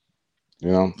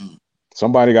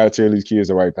 Somebody got to tell these kids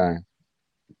the right thing.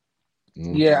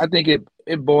 Yeah, I think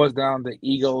it boils down to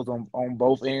egos on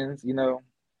both ends.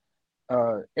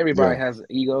 Everybody has an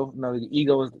ego. The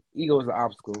ego is the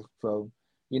obstacle. So,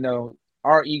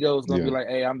 our ego is gonna be like,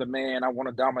 hey, I'm the man. I want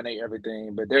to dominate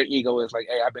everything. But their ego is like,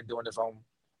 hey, I've been doing this on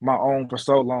my own for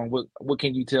so long. What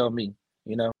can you tell me?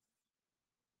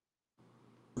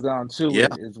 Down to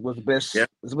it is what's best. Yeah.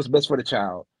 Is what's best for the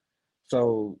child.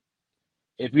 So,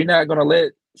 if you're not gonna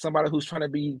let somebody who's trying to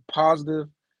be positive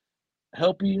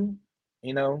help you,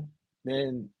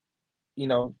 then you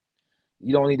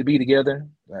don't need to be together.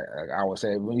 Like I would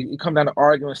say, when you come down to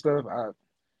arguing stuff,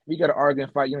 we got to argue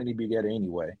and fight. You don't need to be together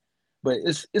anyway. But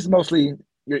it's mostly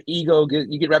your ego.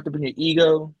 You get wrapped up in your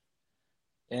ego,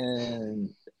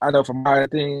 and I know from my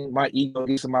thing, my ego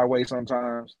gets in my way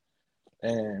sometimes.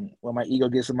 And when my ego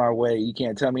gets in my way, you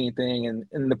can't tell me anything.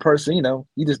 And the person,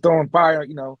 you just throwing fire.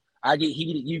 I get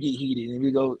heated, you get heated, and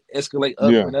we go escalate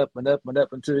up and up and up and up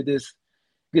until this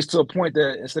gets to a point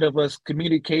that instead of us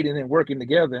communicating and working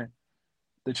together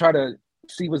to try to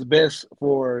see what's best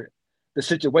for the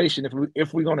situation,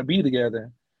 if we're going to be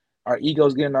together, our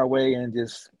egos get in our way and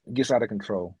just gets out of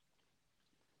control.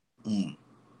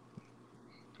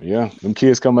 Yeah, them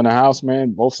kids come in the house,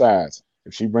 man, both sides.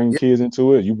 If she brings kids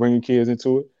into it, you bring your kids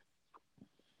into it,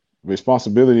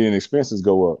 responsibility and expenses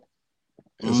go up.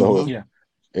 And so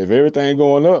if everything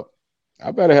going up,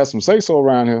 I better have some say-so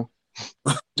around here.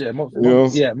 Yeah,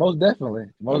 most definitely.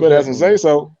 I better have some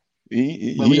say-so.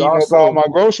 He eats all my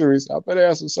groceries. I better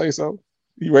have some say-so.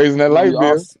 He raising that light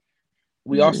bill.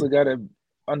 We also got to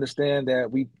understand that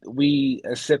we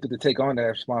accepted to take on that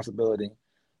responsibility.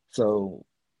 So,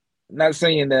 not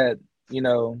saying that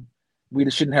we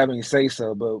shouldn't have any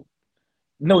say-so, but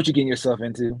know what you're getting yourself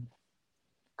into.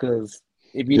 Because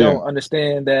if you don't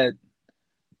understand that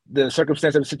the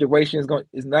circumstance of the situation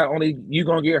is not only you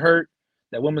gonna get hurt,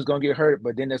 that woman's gonna get hurt,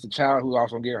 but then there's a child who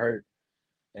also get hurt.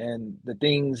 And the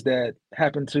things that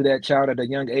happen to that child at a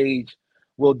young age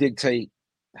will dictate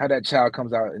how that child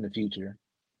comes out in the future.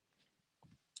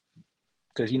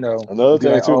 Because another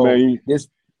thing too, man.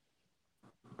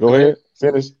 Go ahead,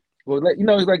 finish. Well,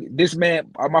 it's like this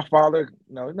man, my father.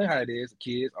 You know how it is,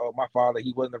 kids. Oh, my father,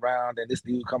 he wasn't around, and this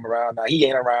dude come around. Now he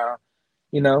ain't around.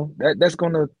 That's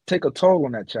going to take a toll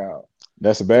on that child.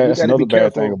 That's another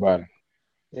bad thing about it.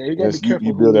 Yeah, you got to be careful.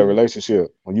 You build that relationship.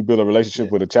 When you build a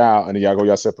relationship with a child, and then y'all go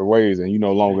your separate ways, and you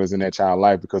no longer is in that child's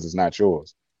life because it's not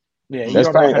yours. Yeah,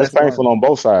 that's painful on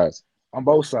both sides. On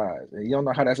both sides, and you don't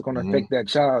know how that's going to affect that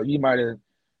child. You might have,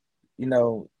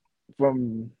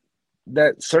 from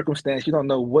that circumstance, you don't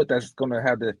know what that's going to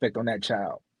have the effect on that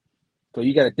child. So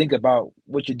you got to think about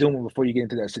what you're doing before you get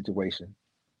into that situation.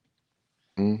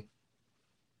 Mm-hmm.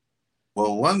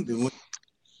 Well,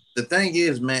 the thing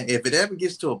is, man, if it ever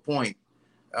gets to a point,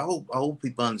 I hope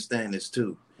people understand this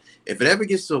too. If it ever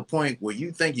gets to a point where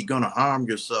you think you're going to harm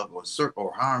yourself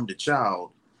or harm the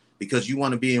child because you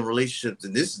want to be in relationships,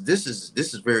 and this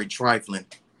is very trifling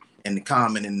and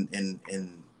common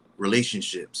in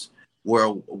relationships.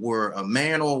 where a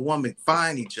man or a woman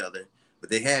find each other, but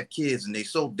they have kids and they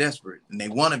so desperate and they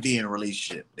want to be in a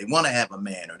relationship. They want to have a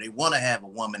man or they want to have a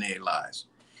woman in their lives,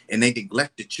 and they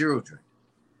neglect the children.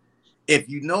 If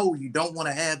you know you don't want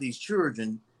to have these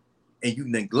children and you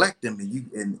neglect them,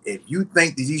 and if you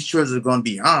think that these children are going to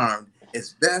be harmed,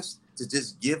 it's best to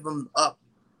just give them up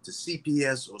to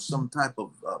CPS or some type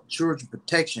of children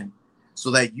protection so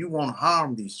that you won't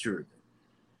harm these children.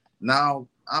 Now,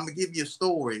 I'm gonna give you a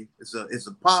story. It's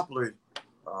a popular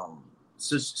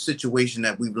situation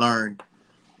that we've learned.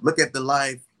 Look at the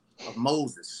life of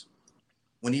Moses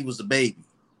when he was a baby.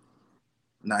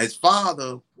 Now, his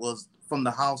father was from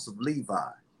the house of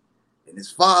Levi, and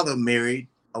his father married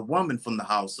a woman from the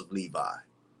house of Levi.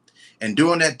 And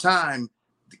during that time,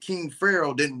 the King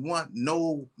Pharaoh didn't want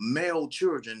no male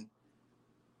children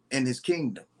in his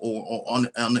kingdom or on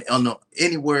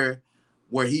anywhere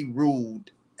where he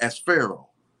ruled as Pharaoh.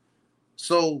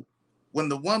 So when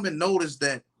the woman noticed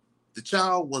that the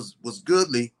child was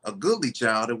goodly, a goodly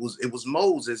child, it was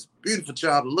Moses, beautiful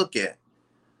child to look at.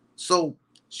 So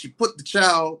she put the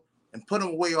child and put him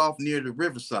away off near the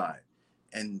riverside.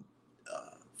 And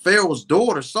Pharaoh's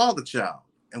daughter saw the child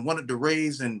and wanted to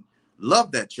raise and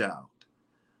love that child.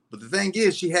 But the thing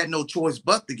is, she had no choice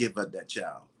but to give up that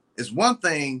child. It's one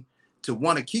thing to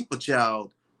want to keep a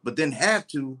child, but then have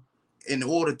to in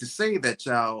order to save that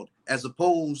child, as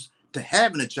opposed to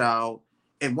having a child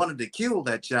and wanting to kill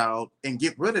that child and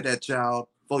get rid of that child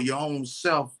for your own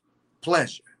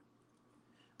self-pleasure.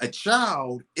 A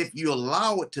child, if you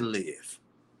allow it to live,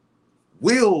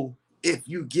 will, if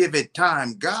you give it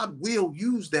time, God will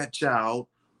use that child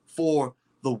for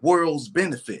the world's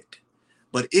benefit.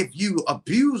 But if you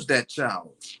abuse that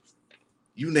child,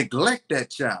 you neglect that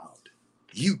child,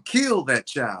 you kill that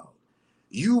child,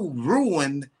 you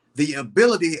ruin the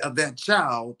ability of that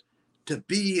child to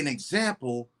be an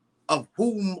example of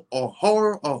whom or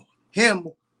her or him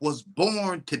was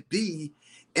born to be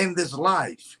in this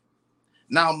life.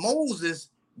 Now, Moses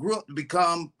grew up to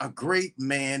become a great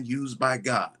man used by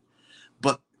God,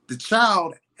 but the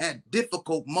child had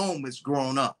difficult moments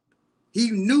growing up.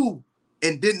 He knew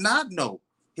and did not know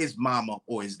his mama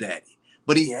or his daddy,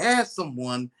 but he had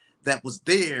someone that was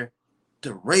there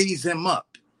to raise him up.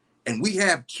 And we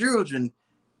have children,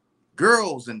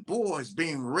 girls and boys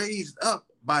being raised up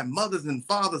by mothers and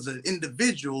fathers and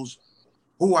individuals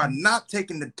who are not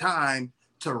taking the time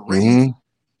to raise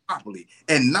properly.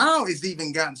 And now it's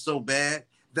even gotten so bad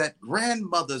that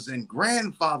grandmothers and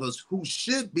grandfathers who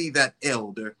should be that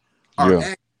elder are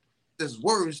acting as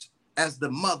worse as the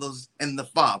mothers and the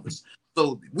fathers.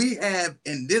 So we have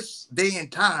in this day and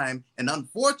time, and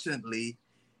unfortunately,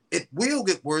 it will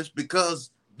get worse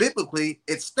because biblically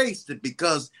it states that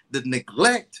because the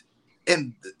neglect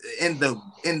and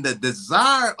the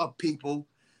desire of people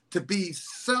to be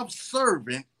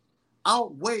self-serving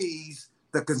outweighs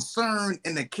the concern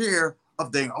and the care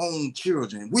of their own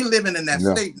children. We're living in that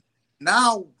state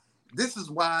now. This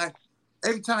is why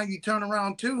every time you turn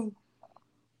around too,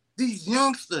 these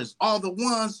youngsters are the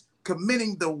ones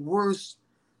committing the worst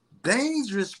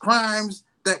dangerous crimes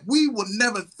that we would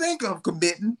never think of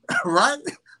committing, right?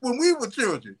 When we were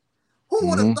children. Who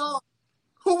would have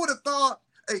thought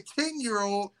a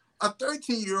 10-year-old, a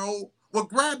 13-year-old would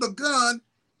grab a gun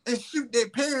and shoot their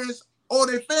parents or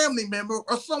their family member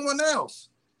or someone else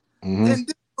and they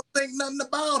don't think nothing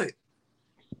about it?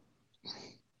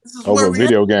 This is over a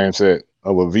video game set,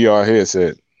 over a VR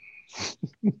headset.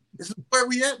 This is where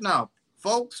we at now,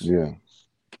 folks. Yeah.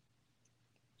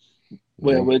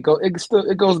 Well, it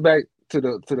goes back to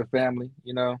the family,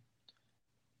 you know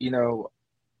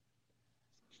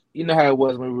how it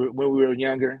was when we were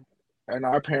younger, and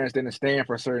our parents didn't stand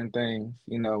for certain things,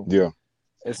 Yeah.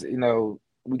 It's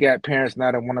we got parents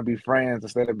now that want to be friends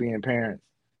instead of being parents.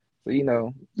 So you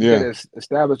gotta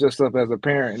establish yourself as a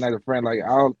parent and as a friend. Like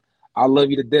I'll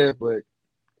love you to death, but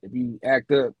if you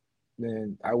act up,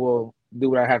 then I will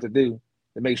do what I have to do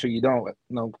to make sure you don't,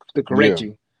 to correct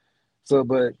you. So,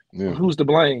 but who's to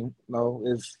blame?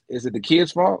 Is it the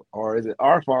kid's fault or is it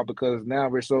our fault? Because now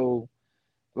a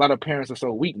lot of parents are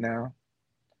so weak now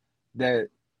that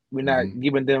we're not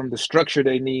giving them the structure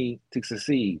they need to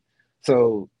succeed.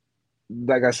 So,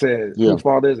 like I said, whose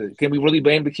fault is it? Can we really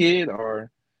blame the kid or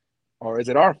is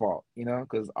it our fault?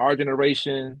 Because our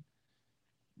generation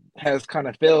has kind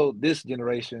of failed this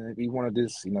generation. If you want to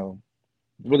just,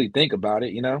 really think about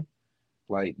it,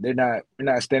 like we're not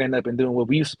standing up and doing what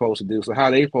we're supposed to do. So how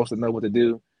they supposed to know what to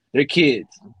do? They're kids,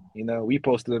 we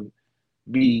supposed to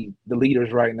be the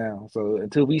leaders right now. So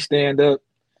until we stand up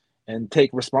and take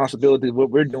responsibility of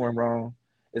what we're doing wrong,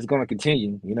 it's going to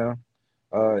continue,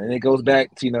 and it goes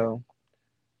back to,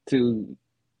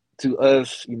 to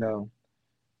us,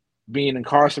 being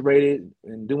incarcerated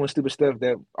and doing stupid stuff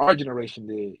that our generation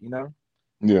did,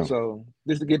 Yeah. So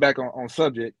just to get back on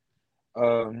subject,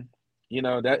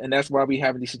 that's why we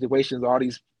have these situations, all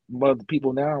these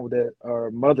people now that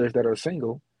are mothers that are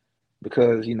single,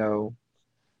 because a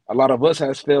lot of us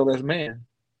has failed as men.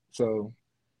 So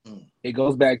it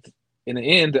goes back in the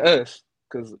end to us,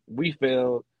 because we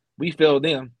failed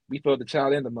them. We failed the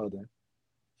child and the mother.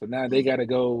 So now they got to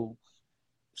go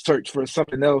search for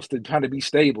something else to try to be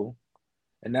stable.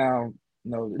 And now,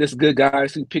 this good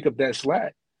guys who pick up that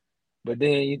slack. But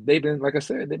then they've been, like I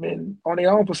said, they've been on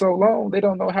their own for so long, they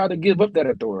don't know how to give up that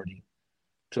authority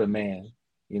to a man,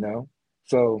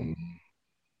 So,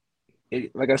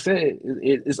 like I said,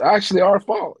 it's actually our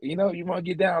fault. You want to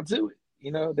get down to it,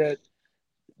 that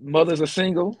mothers are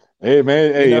single. Hey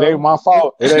man, hey, it ain't my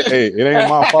fault. It ain't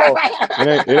my fault.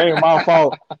 It ain't my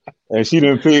fault. And she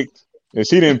didn't pick 3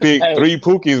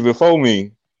 Pookies before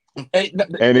me. Hey,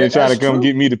 and then trying to come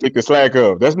get me to pick the slack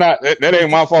up. That's not that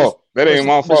ain't my fault. That ain't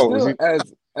my fault.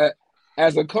 Still,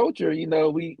 as a culture, we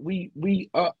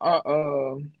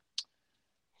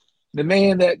the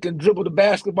man that can dribble the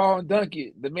basketball and dunk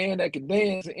it, the man that can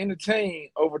dance and entertain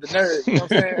over the nerds. You know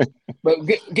what I'm saying? But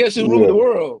guess who rule the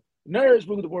world? Nerds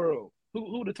rule the world.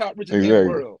 Who the top richest man in the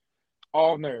world?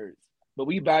 All nerds. But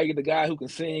we value the guy who can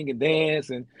sing and dance,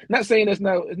 and not saying it's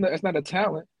not a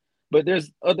talent, but there's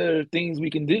other things we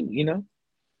can do,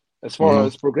 as far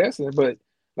as progressing. But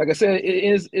like I said,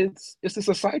 it's just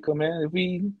a cycle, man. If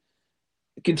we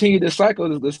continue this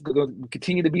cycle, it's going to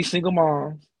continue to be single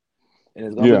moms, and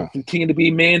it's going to continue to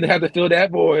be men that have to fill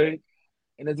that void,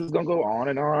 and it's just going to go on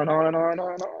and on and on and on and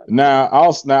on and on. Now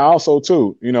also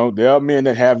too, there are men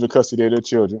that have the custody of their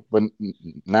children, but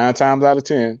 9 times out of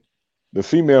 10, the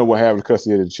female will have the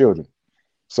custody of the children.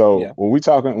 So when we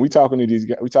talking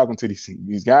to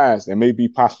these guys that may be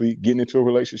possibly getting into a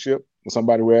relationship with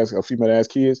somebody who has a female that has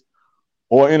kids,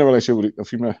 or in a relationship with a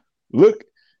female, look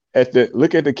at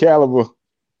the caliber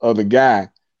of the guy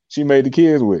she made the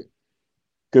kids with,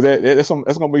 because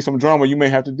that's gonna be some drama you may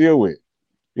have to deal with.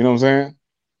 You know what I'm saying?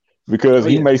 Because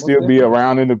he may still be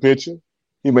around in the picture.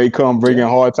 He may come bringing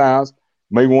hard times.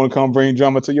 May want to come bring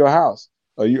drama to your house.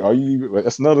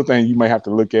 That's another thing you may have to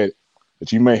look at,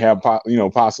 that you may have,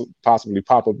 possibly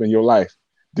pop up in your life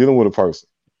dealing with a person.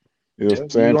 You know what I'm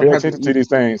saying? Pay attention to these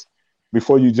things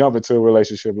before you jump into a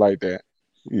relationship like that.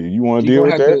 You want to deal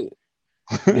with that?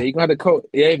 You're gonna have to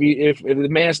if the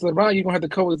man's still around, you're gonna have to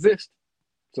coexist.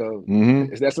 So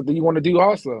is that something you want to do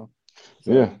also?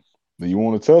 So, yeah. Do you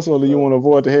want to tussle, or do you want to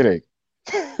avoid the headache?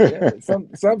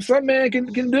 Some man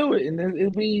can do it, and it'll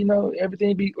be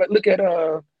everything be like, look at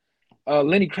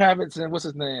Lenny Kravitz and what's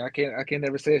his name? I can't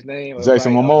never say his name.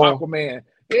 Jason Momoa. Aquaman.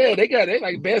 Yeah, they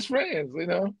like best friends.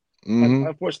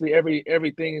 Unfortunately,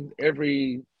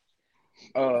 every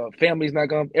family's not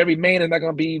gonna. Every man is not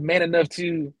gonna be man enough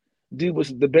to do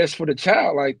what's the best for the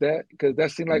child like that, because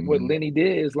that seemed like what Lenny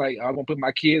did. Is like, I'm gonna put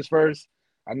my kids first.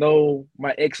 I know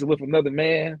my ex is with another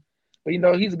man, but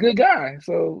he's a good guy.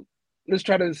 So let's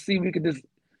try to see if we can just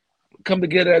come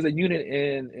together as a unit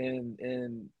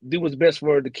and do what's best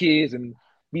for the kids and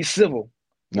be civil.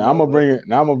 Now I'm gonna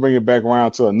bring it back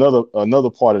around to another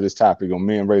part of this topic on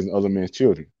men raising other men's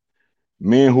children.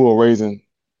 Men who are raising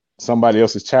somebody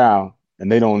else's child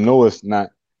and they don't know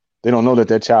that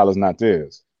their child is not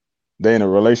theirs. They're in a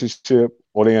relationship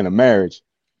or they're in a marriage,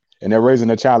 and they're raising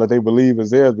a child that they believe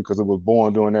is theirs because it was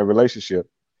born during their relationship,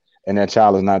 and that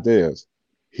child is not theirs.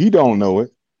 He don't know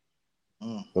it.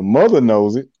 The mother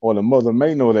knows it, or the mother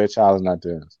may know that child is not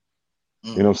theirs.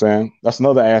 You know what I'm saying? That's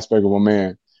another aspect of a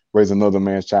man raising another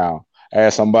man's child. I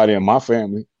had somebody in my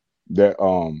family that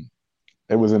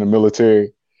they was in the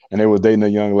military and they was dating a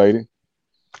young lady.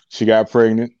 She got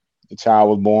pregnant. The child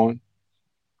was born.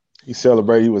 He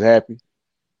celebrated. He was happy.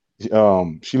 She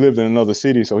lived in another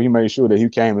city, so he made sure that he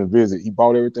came and visit. He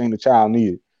bought everything the child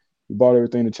needed. As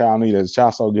the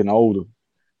child started getting older,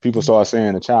 people started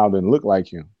saying the child didn't look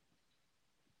like him.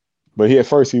 But at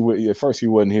first he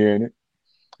wasn't hearing it,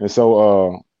 and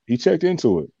so he checked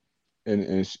into it,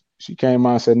 and she came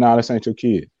out and said, "No, this ain't your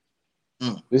kid.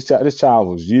 This child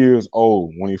was years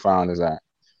old when he found this out."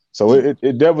 So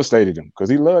it devastated him, because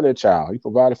he loved that child. He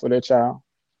provided for that child.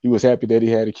 He was happy that he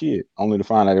had a kid, only to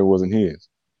find out it wasn't his.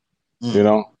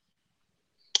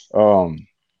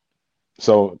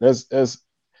 So that's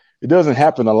it doesn't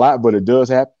happen a lot, but it does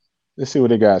happen. Let's see what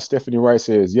they got. Stephanie Wright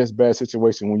says, yes, bad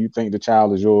situation when you think the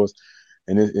child is yours,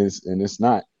 and it's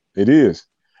not. It is.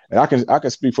 And I can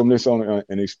speak from this on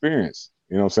an experience.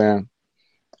 You know what I'm saying?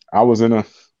 I was in a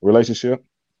relationship,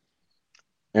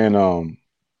 and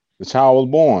the child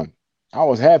was born. I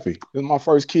was happy. It was my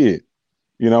first kid.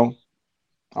 You know,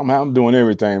 I'm doing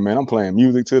everything, man. I'm playing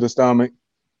music to the stomach,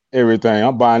 everything.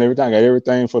 I'm buying everything. I got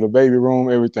everything for the baby room,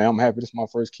 everything. I'm happy. This is my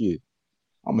first kid.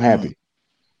 I'm Mm. happy.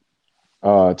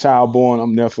 Child born.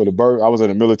 I'm there for the birth. I was in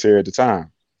the military at the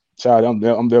time. Child,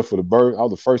 I'm there for the birth. I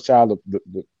was the first child.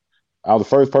 I was the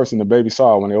first person the baby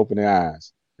saw when they opened their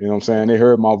eyes. You know what I'm saying? They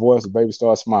heard my voice. The baby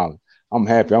started smiling. I'm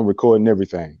happy. I'm recording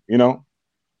everything. You know.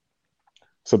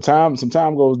 Some time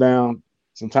goes down.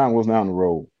 Some time goes down the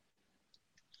road.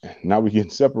 Now we're getting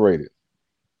separated,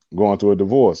 going through a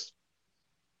divorce.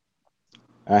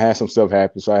 I had some stuff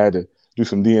happen, so I had to do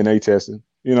some DNA testing.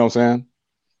 You know what I'm saying?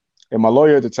 And my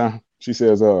lawyer at the time, she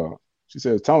says,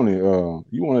 Tony,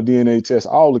 you want a DNA test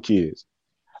all the kids?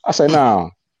 I say, nah.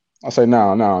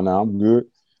 No, I'm good.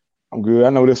 I'm good. I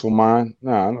know this was mine.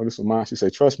 Nah, I know this was mine. She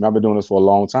said, trust me, I've been doing this for a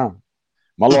long time.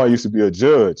 My lawyer used to be a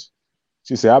judge.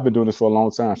 She said, I've been doing this for a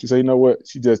long time. She said, you know what?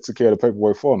 She just took care of the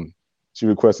paperwork for me. She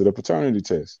requested a paternity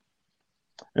test.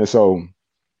 And so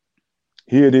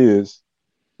here it is.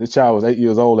 This child was 8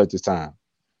 years old at this time.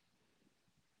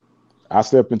 I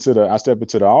step into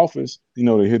the office, you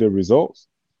know, to hear the results.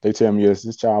 They tell me, yes,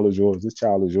 this child is yours. This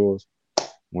child is yours.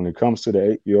 When it comes to the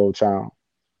 8-year-old child,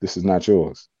 this is not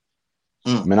yours.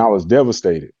 Mm. Man, I was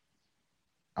devastated.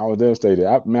 I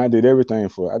did everything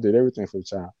for the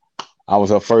child. I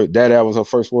was her first daddy. That was her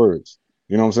first words.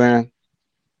 You know what I'm saying?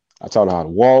 I taught her how to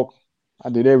walk. I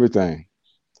did everything.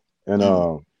 And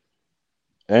Mm.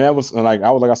 and that was like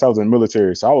I said, I was in the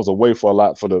military, so I was away for a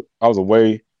lot I was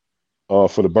away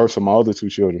for the birth of my other two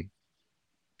children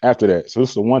after that. So this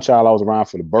is the one child I was around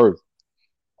for the birth,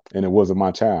 and it wasn't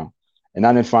my child. And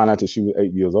I didn't find out that she was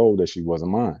 8 years old that she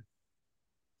wasn't mine.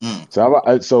 Mm.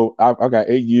 So I got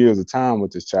 8 years of time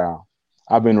with this child.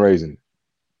 I've been raising it.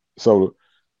 So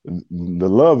the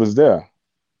love is there.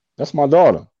 That's my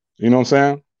daughter. You know what I'm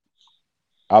saying?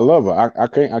 I love her.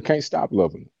 I can't stop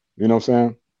loving her. You know what I'm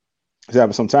saying? It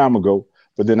happened some time ago.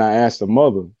 But then I asked the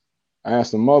mother.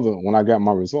 When I got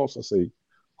my results. I say,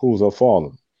 "Who's her father?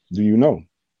 Do you know?"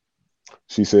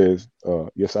 She says,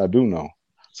 "Yes, I do know."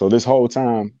 So this whole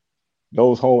time,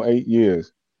 those whole 8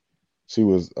 years, she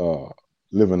was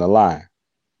living a lie.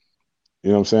 You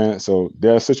know what I'm saying? So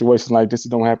there are situations like this that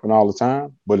don't happen all the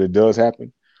time, but it does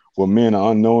happen where men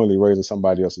are unknowingly raising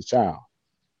somebody else's child.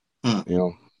 Mm. You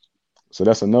know, so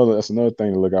that's another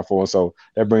thing to look out for. And so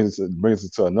that brings us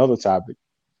to another topic.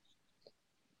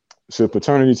 Should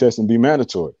paternity testing be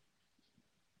mandatory?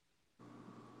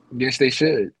 Yes, they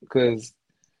should, because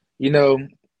you know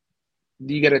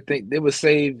you got to think they would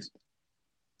save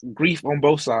grief on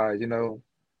both sides.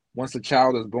 Once a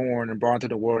child is born and brought into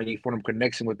the world, and you form a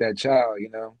connection with that child.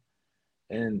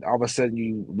 And all of a sudden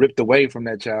you ripped away from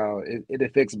that child, it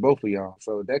affects both of y'all.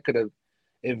 So that could have,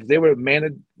 if they were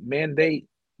mandate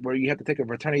where you have to take a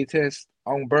paternity test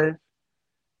on birth,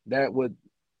 that would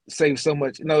save so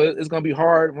much. It's going to be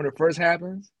hard when it first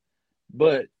happens,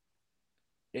 but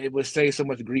it would save so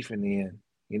much grief in the end.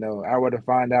 I would have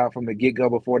found out from the get go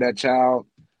before that child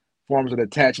forms an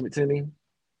attachment to me,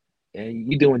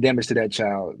 and you doing damage to that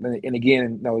child. And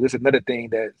again, no, this is another thing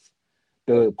that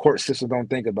the court system don't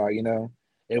think about.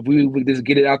 If we would just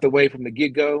get it out the way from the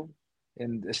get go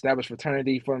and establish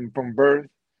fraternity from birth,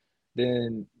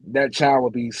 then that child will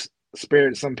be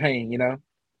spared some pain.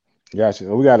 Gotcha.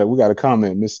 We got a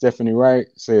comment. Miss Stephanie Wright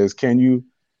says, can you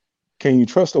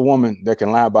trust a woman that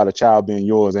can lie about a child being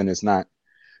yours and it's not?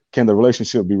 Can the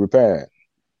relationship be repaired?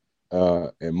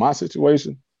 In my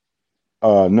situation,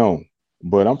 no.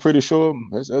 But I'm pretty sure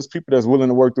there's people that's willing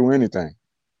to work through anything.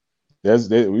 We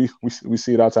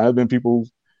see it all the time. There's been people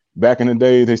back in the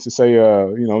day, they used to say,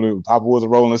 Papa was a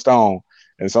Rolling Stone.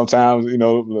 And sometimes,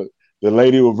 the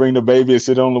lady will bring the baby and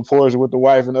sit on the porch with the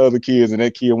wife and the other kids, and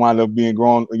that kid wind up being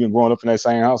growing up in that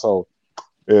same household.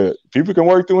 People can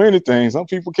work through anything. Some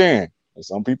people can, and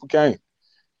some people can't.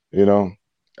 You know,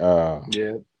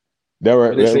 Yeah.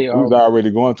 we was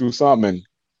already going through something, and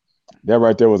that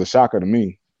right there was a shocker to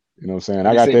me. You know what I'm saying?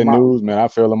 I got that news, man. I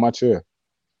fell in my chair.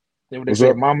 They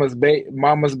say mama's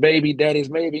baby, daddy's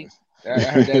maybe. I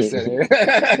heard that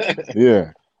said.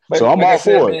 Yeah. But so I'm like all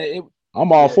for it. Man,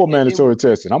 I'm all for mandatory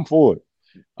testing. I'm for it.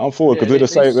 Because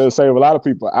it'll save a lot of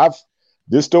people. I've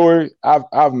met so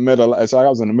I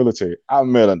was in the military. I've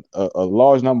met a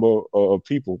large number of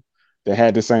people that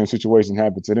had the same situation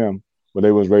happen to them, but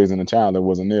they was raising a child that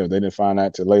wasn't theirs. They didn't find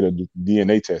out till later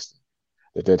DNA testing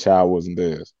that child wasn't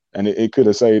theirs, and it could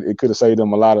have saved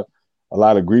them a lot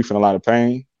of grief and a lot of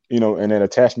pain, and that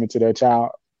attachment to that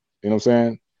child. You know what I'm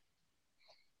saying?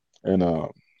 And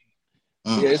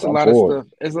it's a lot of stuff.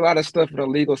 There's a lot of stuff in the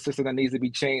legal system that needs to be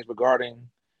changed regarding,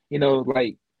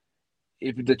 like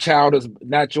if the child is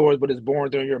not yours but is born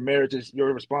during your marriage, it's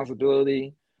your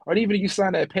responsibility. Or even if you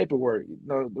sign that paperwork,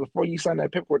 before you sign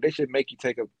that paperwork, they should make you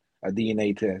take a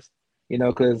DNA test.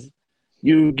 Because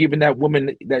you giving that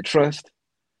woman that trust.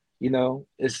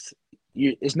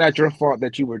 It's not your fault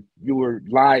that you were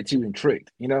lied to and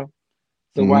tricked.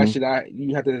 So why Mm-hmm. should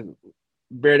you have to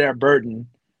bear that burden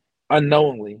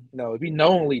unknowingly? If you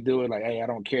knowingly do it, like, hey, I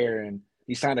don't care, and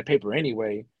you sign the paper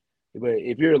anyway. But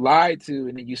if you're lied to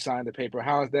and then you sign the paper,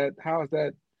 how is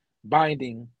that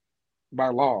binding by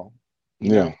law?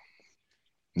 Yeah.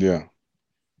 Yeah.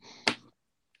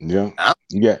 Yeah. I,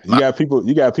 You my, got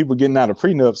people getting out of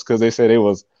prenups because they say they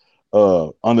was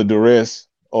under duress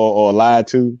or lied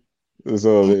to.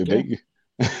 So Yeah. they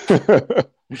you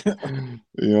know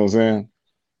what I'm saying?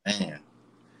 man,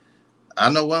 I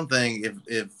know one thing.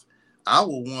 If I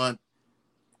would want,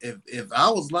 if I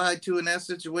was lied to in that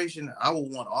situation, I would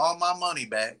want all my money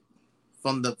back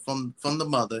from the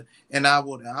mother, and I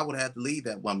would have to leave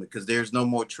that woman because there's no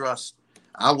more trust.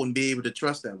 I wouldn't be able to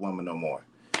trust that woman no more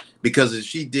because if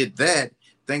she did that,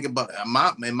 think about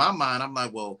in my mind. I'm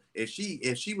like, well, if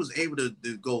she was able to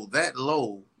go that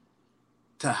low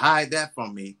to hide that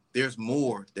from me, there's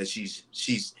more that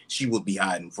she would be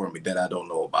hiding from me that I don't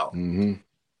know about. Mm-hmm.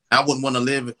 I wouldn't want to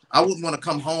live. I wouldn't want to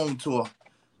come home to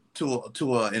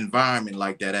a environment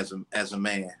like that as a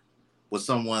man with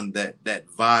someone that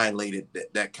violated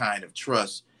that kind of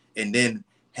trust and then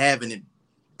having it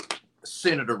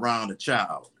centered around a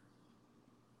child.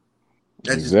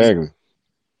 That's just me. Exactly.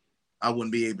 I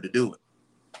wouldn't be able to do it.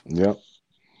 Yep.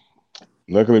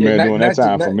 Luckily, Yeah, man, not during that not just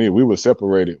time for not me, we were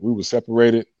separated.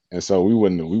 And so we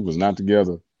was not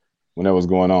together when that was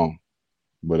going on.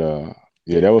 But yeah,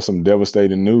 yeah, that was some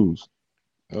devastating news.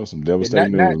 That was some yeah,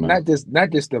 devastating not news, not man. not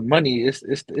just the money. It's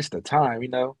the time.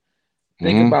 Think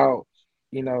Mm-hmm. about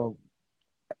you know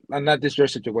not just your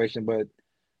situation, but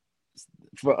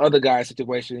for other guys'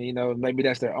 situation. Maybe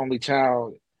that's their only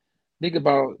child. Think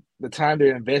about the time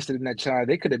they're invested in that child.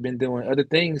 They could have been doing other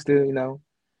things to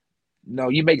No,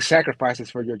 you make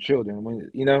sacrifices for your children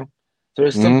So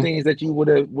there's some Mm-hmm. things that you would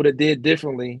have did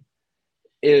differently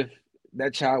if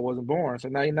that child wasn't born. So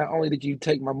now, not only did you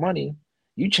take my money,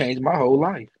 you changed my whole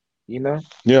life. You know,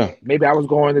 Yeah. Maybe I was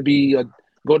going to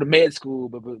go to med school,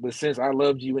 but since I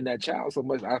loved you and that child so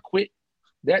much, I quit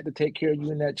that to take care of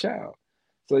you and that child.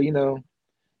 So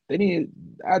they need.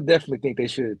 I definitely think they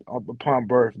should, upon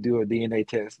birth, do a DNA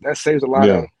test. That saves a lot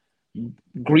Yeah.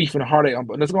 of grief and heartache.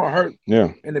 And it's gonna hurt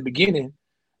Yeah. in the beginning,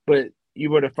 but you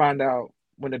were to find out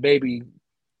when the baby,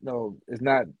 is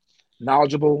not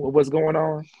knowledgeable of what's going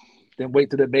on, then wait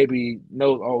till the baby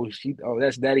knows. Oh,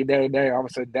 that's daddy, daddy, daddy. All of a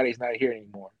sudden, daddy's not here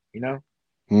anymore.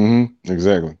 Mm-hmm.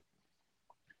 Exactly.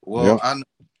 Well, Yep.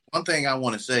 one thing I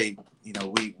want to say,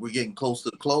 we're getting close to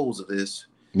the close of this,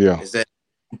 Yeah. is that it's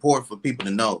important for people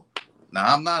to know.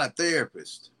 Now, I'm not a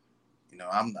therapist.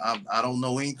 I don't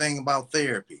know anything about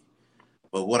therapy,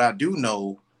 but what I do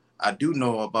know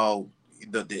about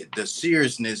the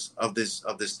seriousness of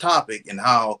this topic and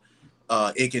how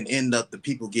it can end up the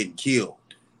people getting killed.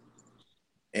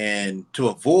 And to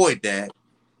avoid that,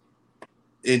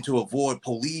 and to avoid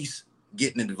police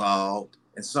getting involved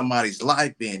and somebody's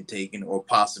life being taken or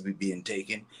possibly being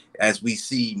taken, as we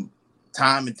see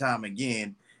time and time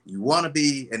again, you want to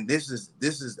be, and this is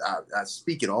I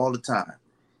speak it all the time.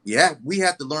 Yeah, we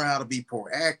have to learn how to be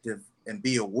proactive and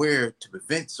be aware to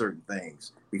prevent certain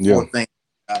things Yeah. before things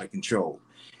get out of control.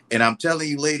 And I'm telling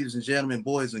you, ladies and gentlemen,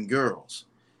 boys and girls,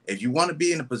 if you want to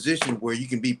be in a position where you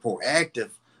can be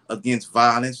proactive against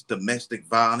violence, domestic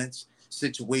violence,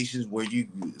 situations where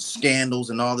scandals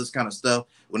and all this kind of stuff,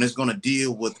 when it's going to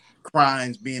deal with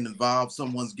crimes being involved,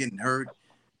 someone's getting hurt,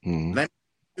 Mm-hmm. let me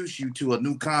introduce you to a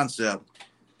new concept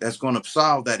that's going to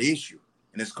solve that issue.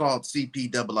 And it's called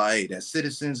CPIIA. That's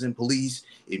Citizens and Police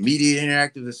Immediate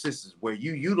Interactive Assistance, where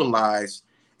you utilize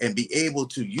and be able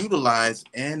to utilize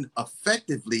and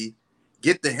effectively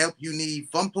get the help you need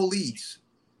from police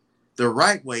the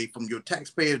right way from your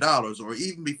taxpayer dollars, or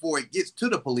even before it gets to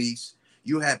the police,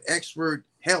 you have expert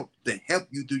help to help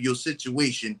you through your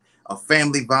situation of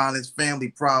family violence, family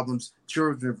problems,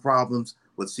 children problems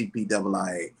with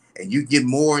CPIIA. And you get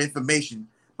more information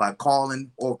by calling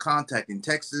or contacting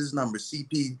Texas number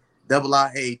CPIIA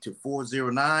to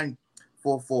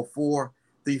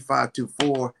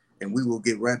 409-444-3524, and we will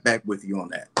get right back with you on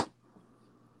that.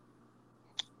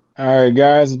 All right,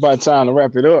 guys, it's about time to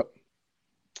wrap it up.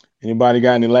 Anybody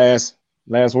got any last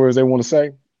words they want to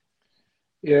say?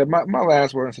 Yeah, my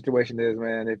last word in the situation is,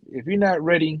 man, if you're not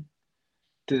ready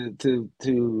to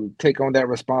take on that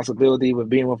responsibility with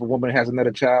being with a woman who has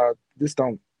another child, just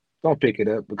don't pick it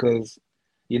up, because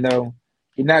you know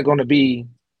you're not going to be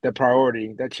the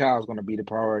priority. That child's going to be the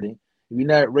priority. If you're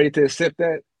not ready to accept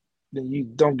that, then you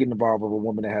don't get involved with a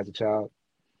woman that has a child.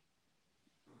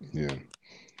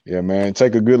 Yeah, man.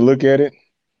 Take a good look at it.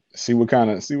 See what kind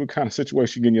of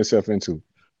situation you're getting yourself into.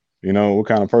 You know, what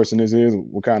kind of person this is,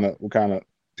 what kind of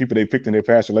people they picked in their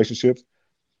past relationships,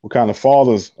 what kind of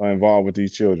fathers are involved with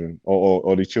these children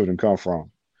or these children come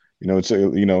from. You know,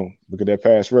 look at that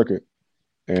past record.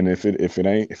 And if it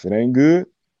ain't good,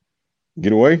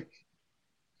 get away.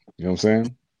 You know what I'm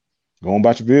saying? Go on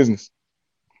about your business.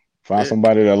 Find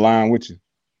somebody that align with you.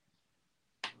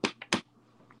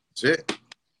 That's it.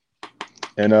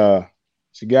 And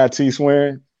she got T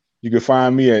Swin. You can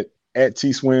find me at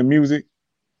T Swin Music.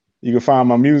 You can find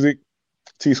my music,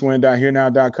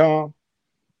 tswin.herenow.com.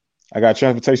 I got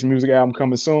Transportation Music album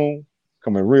coming soon,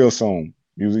 coming real soon.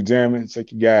 Music jamming,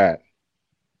 take your guide.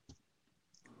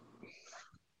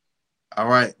 All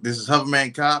right, this is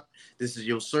Hoverman Cop. This is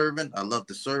your servant. I love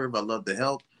to serve. I love to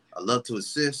help. I love to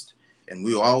assist. And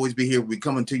we will always be here. We're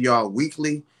coming to y'all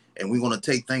weekly, and we're going to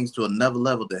take things to another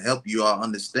level to help you all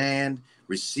understand,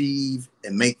 receive,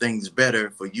 and make things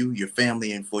better for you, your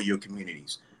family, and for your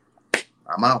communities.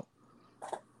 I'm out.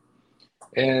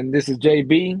 And this is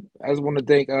JB. I just want to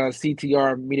thank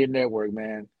CTR Media Network,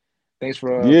 man. Thanks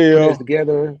for putting us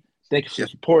together. Thank you for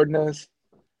supporting us.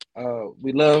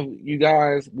 We love you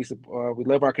guys. We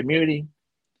love our community.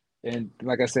 And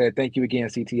like I said, thank you again,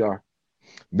 CTR.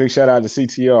 Big shout out to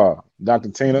CTR, Dr.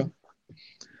 Tina,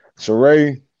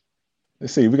 Sheree.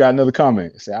 Let's see, we got another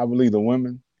comment. Say, I believe the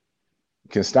women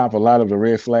can stop a lot of the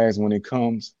red flags when it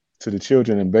comes to the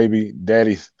children and baby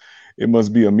daddies. It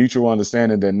must be a mutual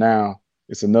understanding that now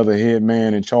it's another head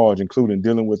man in charge, including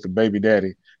dealing with the baby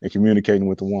daddy and communicating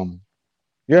with the woman.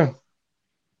 Yeah.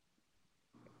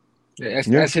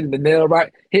 That's hitting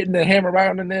the hammer right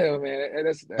on the nail, man.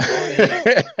 That's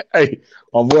hey,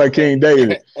 my boy King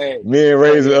David. Men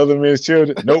raising other men's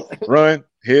children. Nope, run,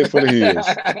 head for the hills.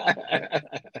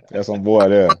 That's my boy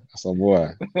there. That's my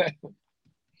boy.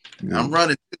 I'm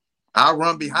running. I'll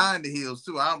run behind the hills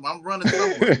too. I'm running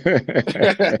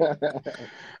somewhere.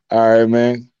 All right,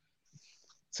 man.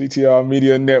 CTR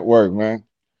Media Network, man.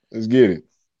 Let's get it.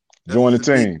 Join the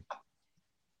team.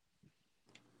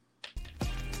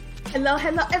 Hello,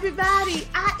 everybody.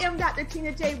 I am Dr.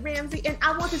 Tina J. Ramsey, and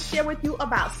I want to share with you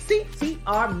about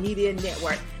CTR Media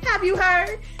Network. Have you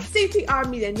heard? CTR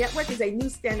Media Network is a new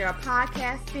standard of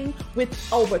podcasting with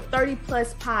over 30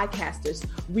 plus podcasters.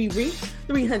 We reach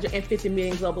 350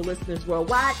 million global listeners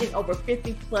worldwide in over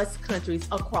 50 plus countries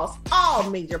across all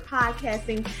major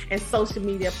podcasting and social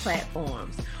media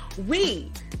platforms. We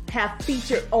have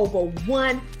featured over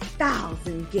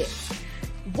 1,000 guests.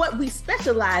 What we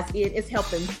specialize in is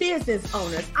helping business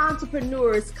owners,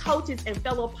 entrepreneurs, coaches, and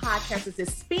fellow podcasters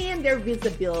expand their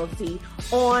visibility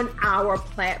on our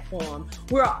platform.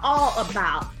 We're all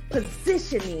about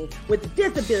positioning with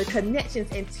visibility,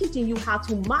 connections, and teaching you how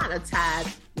to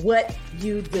monetize what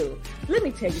you do. Let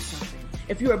me tell you something.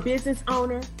 If you're a business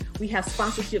owner, we have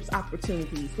sponsorships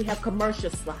opportunities. We have commercial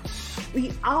slots.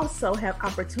 We also have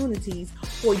opportunities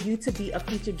for you to be a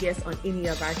featured guest on any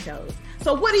of our shows.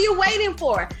 So what are you waiting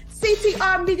for?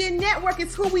 CTR Media Network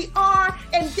is who we are,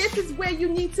 and this is where you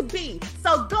need to be.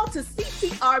 So go to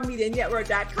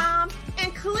ctrmedianetwork.com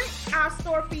and click our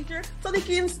store feature so that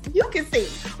you can see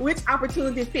which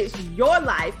opportunity fits your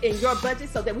life and your budget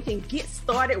so that we can get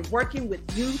started working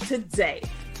with you today.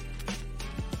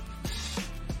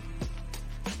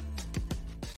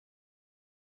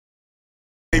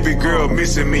 Baby girl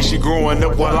missing me, she growing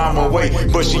up while I'm away,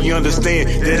 but she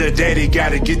understand that her daddy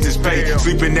gotta get this pay.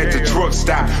 Sleeping at the truck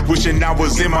stop, wishing I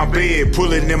was in my bed,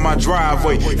 pulling in my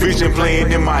driveway, vision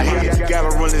playing in my head.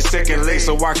 Gotta run the second leg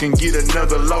so I can get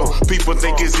another load. People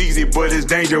think it's easy, but it's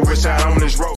dangerous out on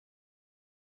this road.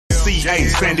 CA,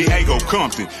 San Diego,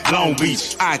 Compton, Long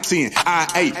Beach, I-10,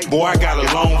 I-8. Boy, I got a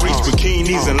long reach,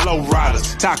 bikinis and low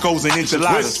riders, tacos and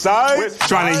enchiladas.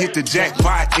 Trying to hit the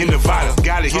jackpot in Nevada.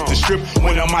 Gotta hit the strip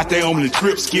when I'm out there on the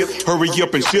trip. Skip, hurry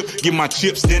up and ship, get my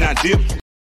chips, then I dip.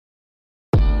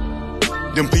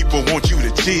 Them people want you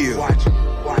to chill.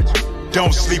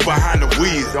 Don't sleep behind the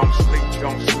wheel.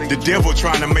 The devil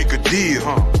trying to make a deal.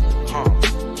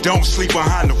 Don't sleep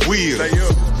behind the wheel.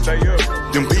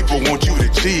 Them people want you to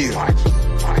chill.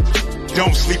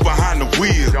 Don't sleep behind the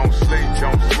wheel.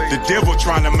 The devil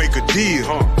trying to make a deal.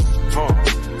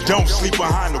 Don't sleep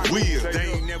behind the wheel.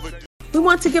 They ain't never We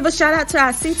want to give a shout out to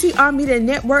our CTR Media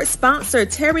Network sponsor,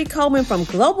 Terry Coleman from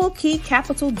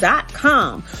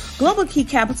GlobalKeyCapital.com. Global Key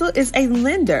Capital is a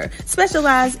lender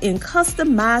specialized in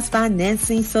customized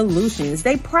financing solutions.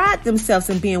 They pride themselves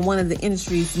in being one of the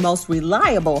industry's most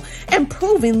reliable and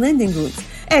proven lending groups.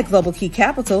 At Global Key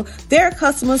Capital, their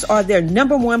customers are their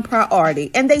number one priority,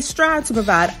 and they strive to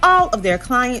provide all of their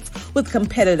clients with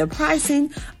competitive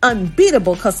pricing,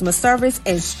 unbeatable customer service,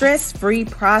 and stress-free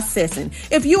processing.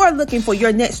 If you are looking for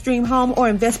your next dream home or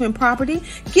investment property,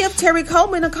 give Terry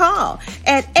Coleman a call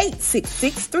at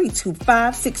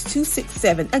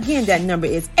 866-325-6267. Again, that number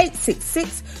is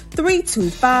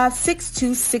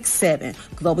 866-325-6267.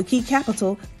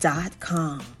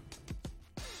 GlobalKeyCapital.com.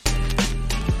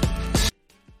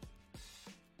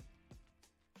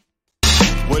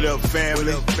 What up,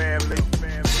 family?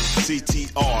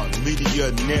 CTR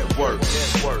Media Network.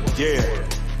 Yeah.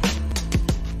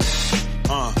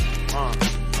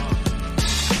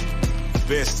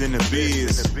 Best in the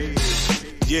biz.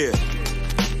 Yeah.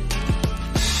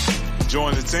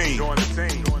 Join the team.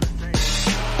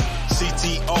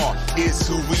 CTR is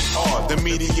who we are, the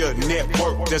media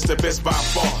network that's the best by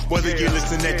far. Whether you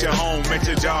listen at your home, at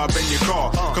your job, in your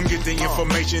car, come get the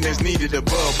information that's needed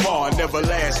above par.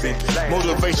 Neverlasting,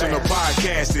 motivational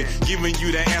podcasting, giving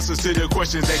you the answers to the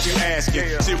questions that you're asking.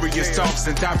 Serious talks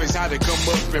and topics, how to come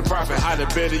up and profit, how to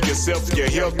better yourself. Your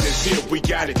health is here, we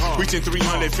got it. Reaching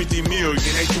 350 million,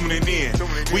 they tuning in.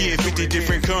 We in 50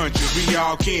 different countries, we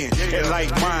all can. And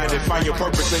like-minded, find your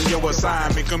purpose and your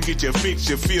assignment. Come get your fix,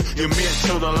 your feel, your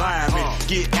mental alignment.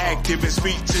 Get active and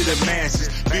speak to the masses.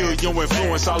 Build your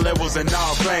influence all levels and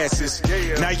all classes.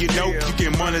 Now you know you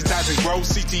can monetize and grow.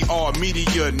 CTR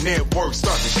Media Network,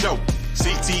 start the show.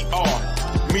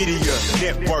 CTR Media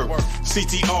Network.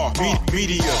 CTR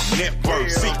Media Network.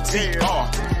 CTR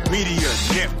Media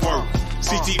Network.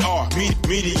 CTR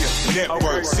Media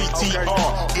Network.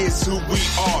 CTR is who we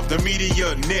are. The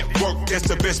media network that's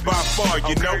the best by far,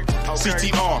 you know.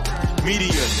 CTR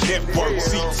Media Network.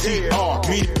 CTR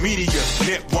Media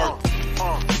Network.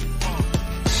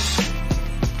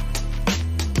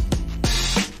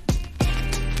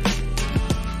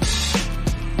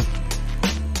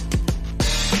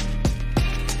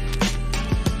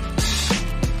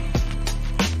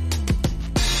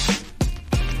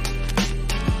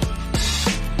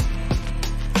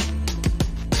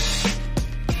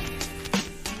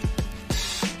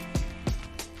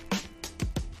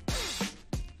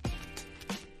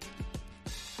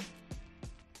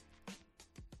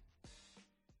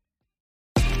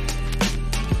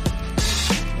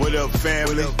 What up,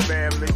 family?